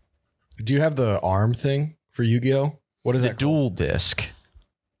 Do you have the arm thing for Yu-Gi-Oh? What is The that called? dual disc.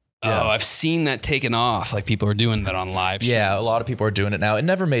 Yeah. Oh, I've seen that taken off. Like people are doing that on live streams. Yeah, a lot of people are doing it now.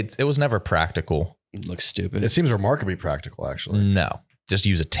 It was never practical. It looks stupid. It seems remarkably practical, actually. No. Just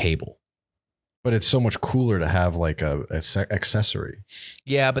use a table. But it's so much cooler to have like a accessory.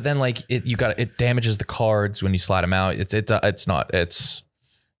 Yeah, but then like it damages the cards when you slide them out. It's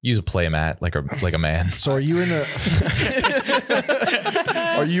use a play mat like a man. So are you in the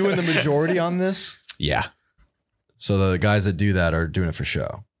are you in the majority on this? Yeah. So the guys that do that are doing it for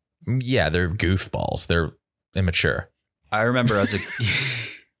show. Yeah, they're goofballs. They're immature. I remember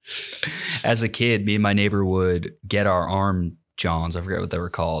as a kid, me and my neighbor would get our arm johns, I forget what they were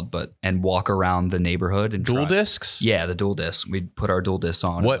called, and walk around the neighborhood and Dual discs? Yeah, the dual discs. We'd put our dual discs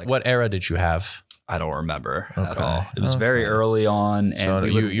on. What era did you have? I don't remember at Okay. all. It was very early on, and So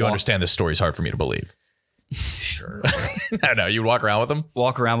we would you understand this story's hard for me to believe. sure No, you walk around with them?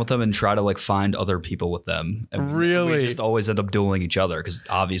 walk around with them and try to like find other people with them. And Really? we just always end up dueling each other because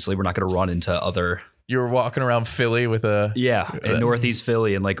obviously we're not going to run into other You were walking around Philly with a in Northeast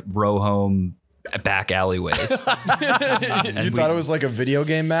Philly and like row home back alleyways. You thought it was like a video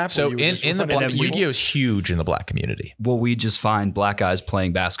game map? So where you were just in the running black, people? Yu-Gi-Oh is huge in the black community. Well, we just find black guys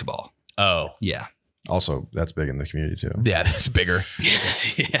playing basketball. Oh, Yeah. Also, that's big in the community too. yeah, that's bigger.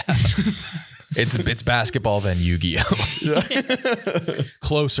 Yeah. It's basketball than Yu-Gi-Oh.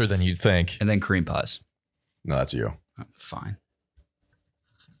 Closer than you'd think. And then cream pies. No, that's you. Fine.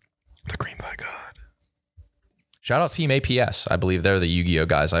 The cream pie god. Shout out Team APS. I believe they're the Yu-Gi-Oh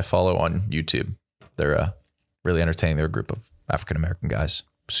guys I follow on YouTube. They're really entertaining. They're a group of African-American guys.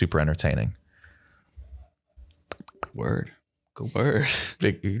 Super entertaining. Word. Good word.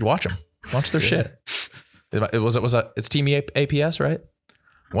 Watch them. Watch their shit. It's Team APS, right?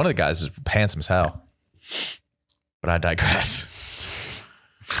 One of the guys is handsome as hell. But I digress.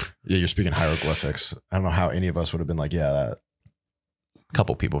 Yeah, you're speaking hieroglyphics. I don't know how any of us would have been like, yeah, that. A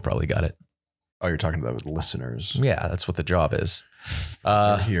couple people probably got it. Oh, you're talking to the listeners. Yeah, that's what the job is.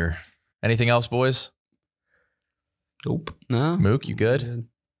 They're here. Anything else, boys? Nope. No. Mook, you good?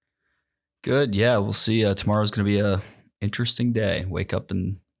 Good. Yeah. We'll see. Tomorrow's going to be a interesting day. Wake up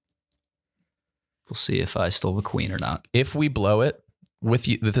and we'll see if I stole the queen or not. If we blow it with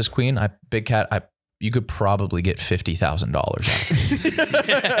this queen, Big Cat, you could probably get $50,000 out of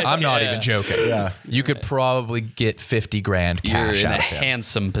it. I'm not even joking. Yeah. You could probably get 50 grand You're cash in out a of him.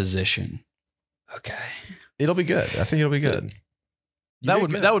 handsome position. Okay. It'll be good. I think it'll be good. That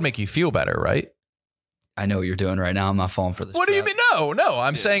would make you feel better, right? I know what you're doing right now. I'm not falling for this. What do you trap. mean? No.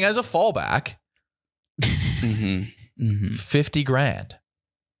 I'm saying as a fallback, Mm-hmm. 50 grand.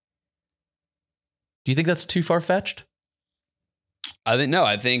 Do you think that's too far-fetched?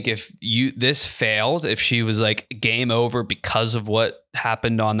 I think if this failed, if she was like game over because of what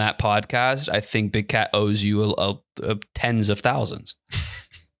happened on that podcast, I think Big Cat owes you a tens of thousands.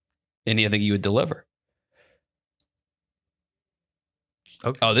 And I think you would deliver.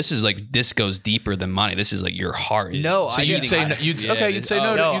 Okay. Oh, this goes deeper than money. This is like your heart. No, So you'd say no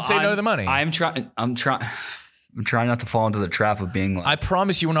to the money. I'm trying not to fall into the trap of being like, I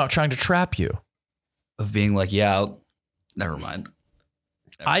promise you we're not trying to trap you. yeah, never mind.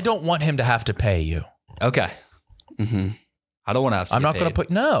 I don't want him to have to pay you. Okay. Mm-hmm. I don't want to have to. I'm get not going to paid. put,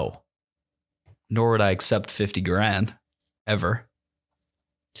 no. Nor would I accept 50 grand ever.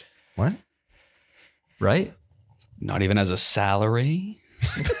 What? Right? Not even as a salary.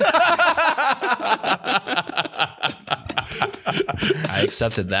 I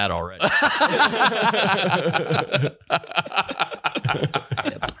accepted that already.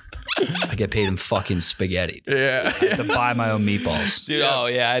 Yep. I get paid in fucking spaghetti. Yeah. I have to buy my own meatballs. Dude, oh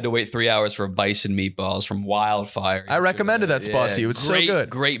yeah, I had to wait 3 hours for bison meatballs from Wildfire. I recommended that spot to you. It's great, so good.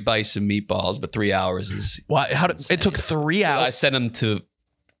 Great bison meatballs, but 3 hours is. Why? It took 3 I hours. sent them to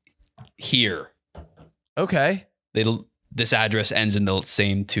here. Okay. This address ends in the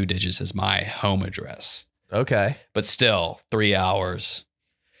same 2 digits as my home address, Okay. but still 3 hours.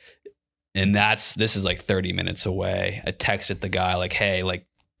 And this is like 30 minutes away. I texted the guy like, hey, like,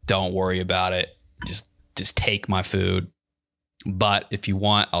 don't worry about it. Just take my food. But if you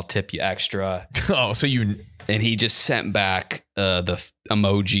want, I'll tip you extra. Oh, so you. And he just sent back the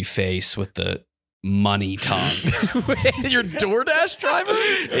emoji face with the money tongue. Your DoorDash driver?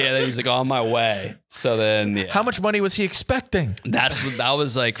 Yeah, then he's like, on my way. So then, yeah. How much money was he expecting? That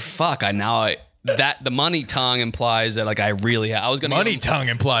was like, fuck. The money tongue implies that like I was gonna Money give him, tongue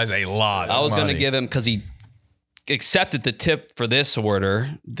implies a lot. I was of gonna money. give him because he accepted the tip for this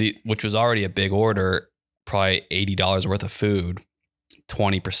order, which was already a big order, probably $80 worth of food,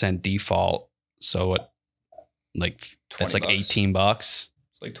 20% default. So what? Like that's like $18. It's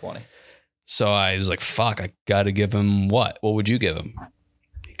like 20. So I was like, fuck, I gotta give him what? What would you give him?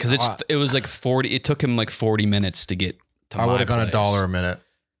 Because it was like 40. It took him like 40 minutes to get to I my would have gone place. $1 a minute.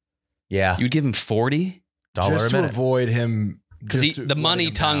 Yeah. You would give him 40? $1 Just a to minute. avoid him. Because the money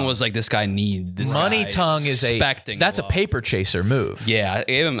tongue was like, this guy this Money guy tongue is expecting that's a lot. paper chaser move. Yeah, I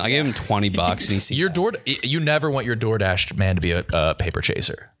gave him $20 and he seemed You never want your DoorDash man to be a paper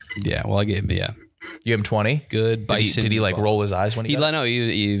chaser. yeah, well I gave him You gave him 20? good bison. Did he like meatball. roll his eyes when he got it?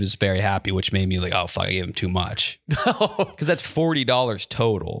 He was very happy, which made me like, oh fuck, I gave him too much. Because that's $40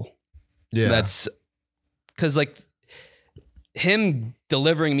 total. Yeah. That's because like him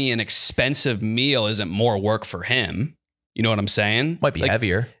delivering me an expensive meal isn't more work for him. You know what I'm saying? Might be like,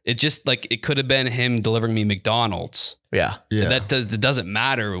 heavier. It just like it could have been him delivering me McDonald's. Yeah. Yeah. That doesn't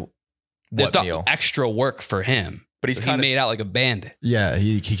matter. There's What not meal? extra work for him. But he's he kind of made out like a bandit. Yeah,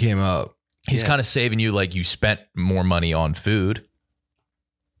 he came up. he's Yeah. kind of saving you like you spent more money on food.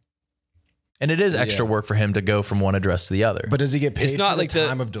 And it is extra work for him to go from one address to the other. But does he get paid It's not for like the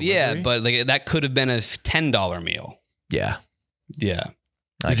time of delivery? Yeah, but like that could have been a $10 meal. Yeah. Yeah.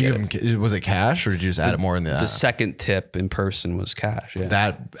 Did you give him, was it cash or did you just add it more in the The second tip in person was cash. Yeah.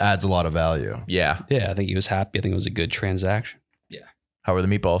 That adds a lot of value. Yeah. Yeah, I think he was happy. I think it was a good transaction. How are the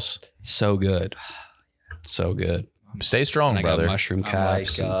meatballs? So good. So good. Stay strong, And I brother. got mushroom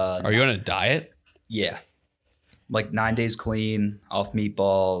caps. Are you on a diet? Yeah. Like 9 days clean, off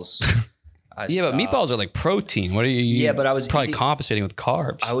meatballs. But meatballs are like protein. What are you? Yeah, but I was probably eating- compensating with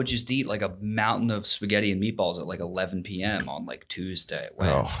carbs. I would just eat like a mountain of spaghetti and meatballs at like 11 p.m. on like Tuesday,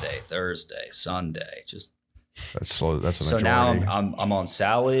 Wednesday, Thursday, Sunday. Just That's slow. That's a so majority. now I'm on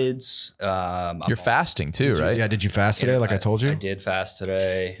salads. You're fasting too, right? Yeah. Did you fast today? Like I told you. I did fast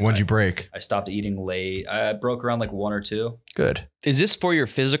today. When'd you break? I stopped eating late. I broke around like 1 or 2. Good. Is this for your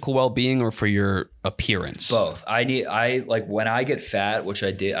physical well-being or for your appearance? Both. I like when I get fat, which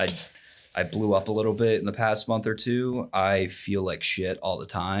I did. I blew up a little bit in the past month or 2. I feel like shit all the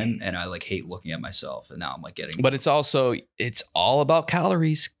time, and I like hate looking at myself. And now I'm like getting. But it's all about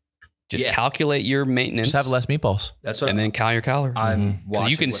calories. Just calculate your maintenance. Just have less meatballs. That's what. And then count your calories. I'm Because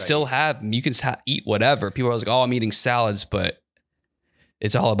you can still eat whatever. People are like, oh, I'm eating salads, but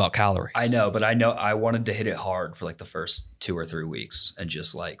it's all about calories. I know, but I wanted to hit it hard for like the first 2 or 3 weeks and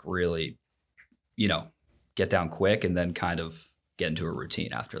just like really, get down quick and then kind of get into a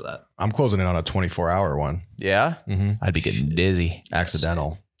routine after that. I'm closing in on a 24-hour one. Yeah. Mm-hmm. I'd be getting dizzy.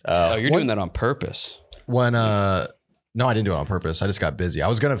 Accidental. Oh, you're doing that on purpose. When no, I didn't do it on purpose. I just got busy. I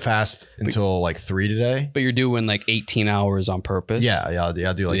was gonna fast until like 3 today. But you're doing like 18 hours on purpose. Yeah, I'll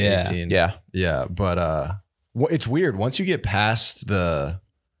do like 18. Yeah. But it's weird once you get past the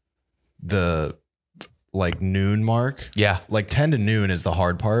like noon mark. Yeah. Like 10 to noon is the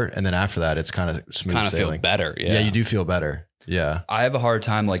hard part, and then after that, it's kind of smooth Kind of feel sailing. better. Yeah, you do feel better. Yeah, I have a hard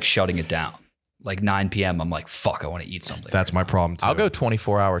time like shutting it down. Like 9 p.m. I'm like, fuck, I want to eat something. that's my problem too. I'll go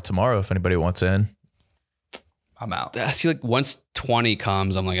 24-hour tomorrow if anybody wants in. I'm out. I see like once 20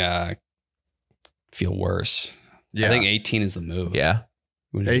 comes, I'm like, I feel worse. Yeah, I think 18 is the move. Yeah.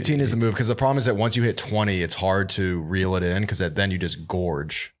 18 is the move because the problem is that once you hit 20, it's hard to reel it in because then you just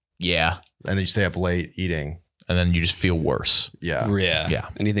gorge Yeah. and then you stay up late eating. And then you just feel worse. Yeah, Yeah. Yeah.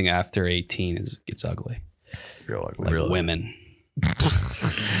 Anything after 18 gets ugly. real ugly. Like Really? women.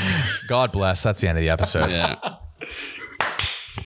 God bless. That's the end of the episode. Yeah.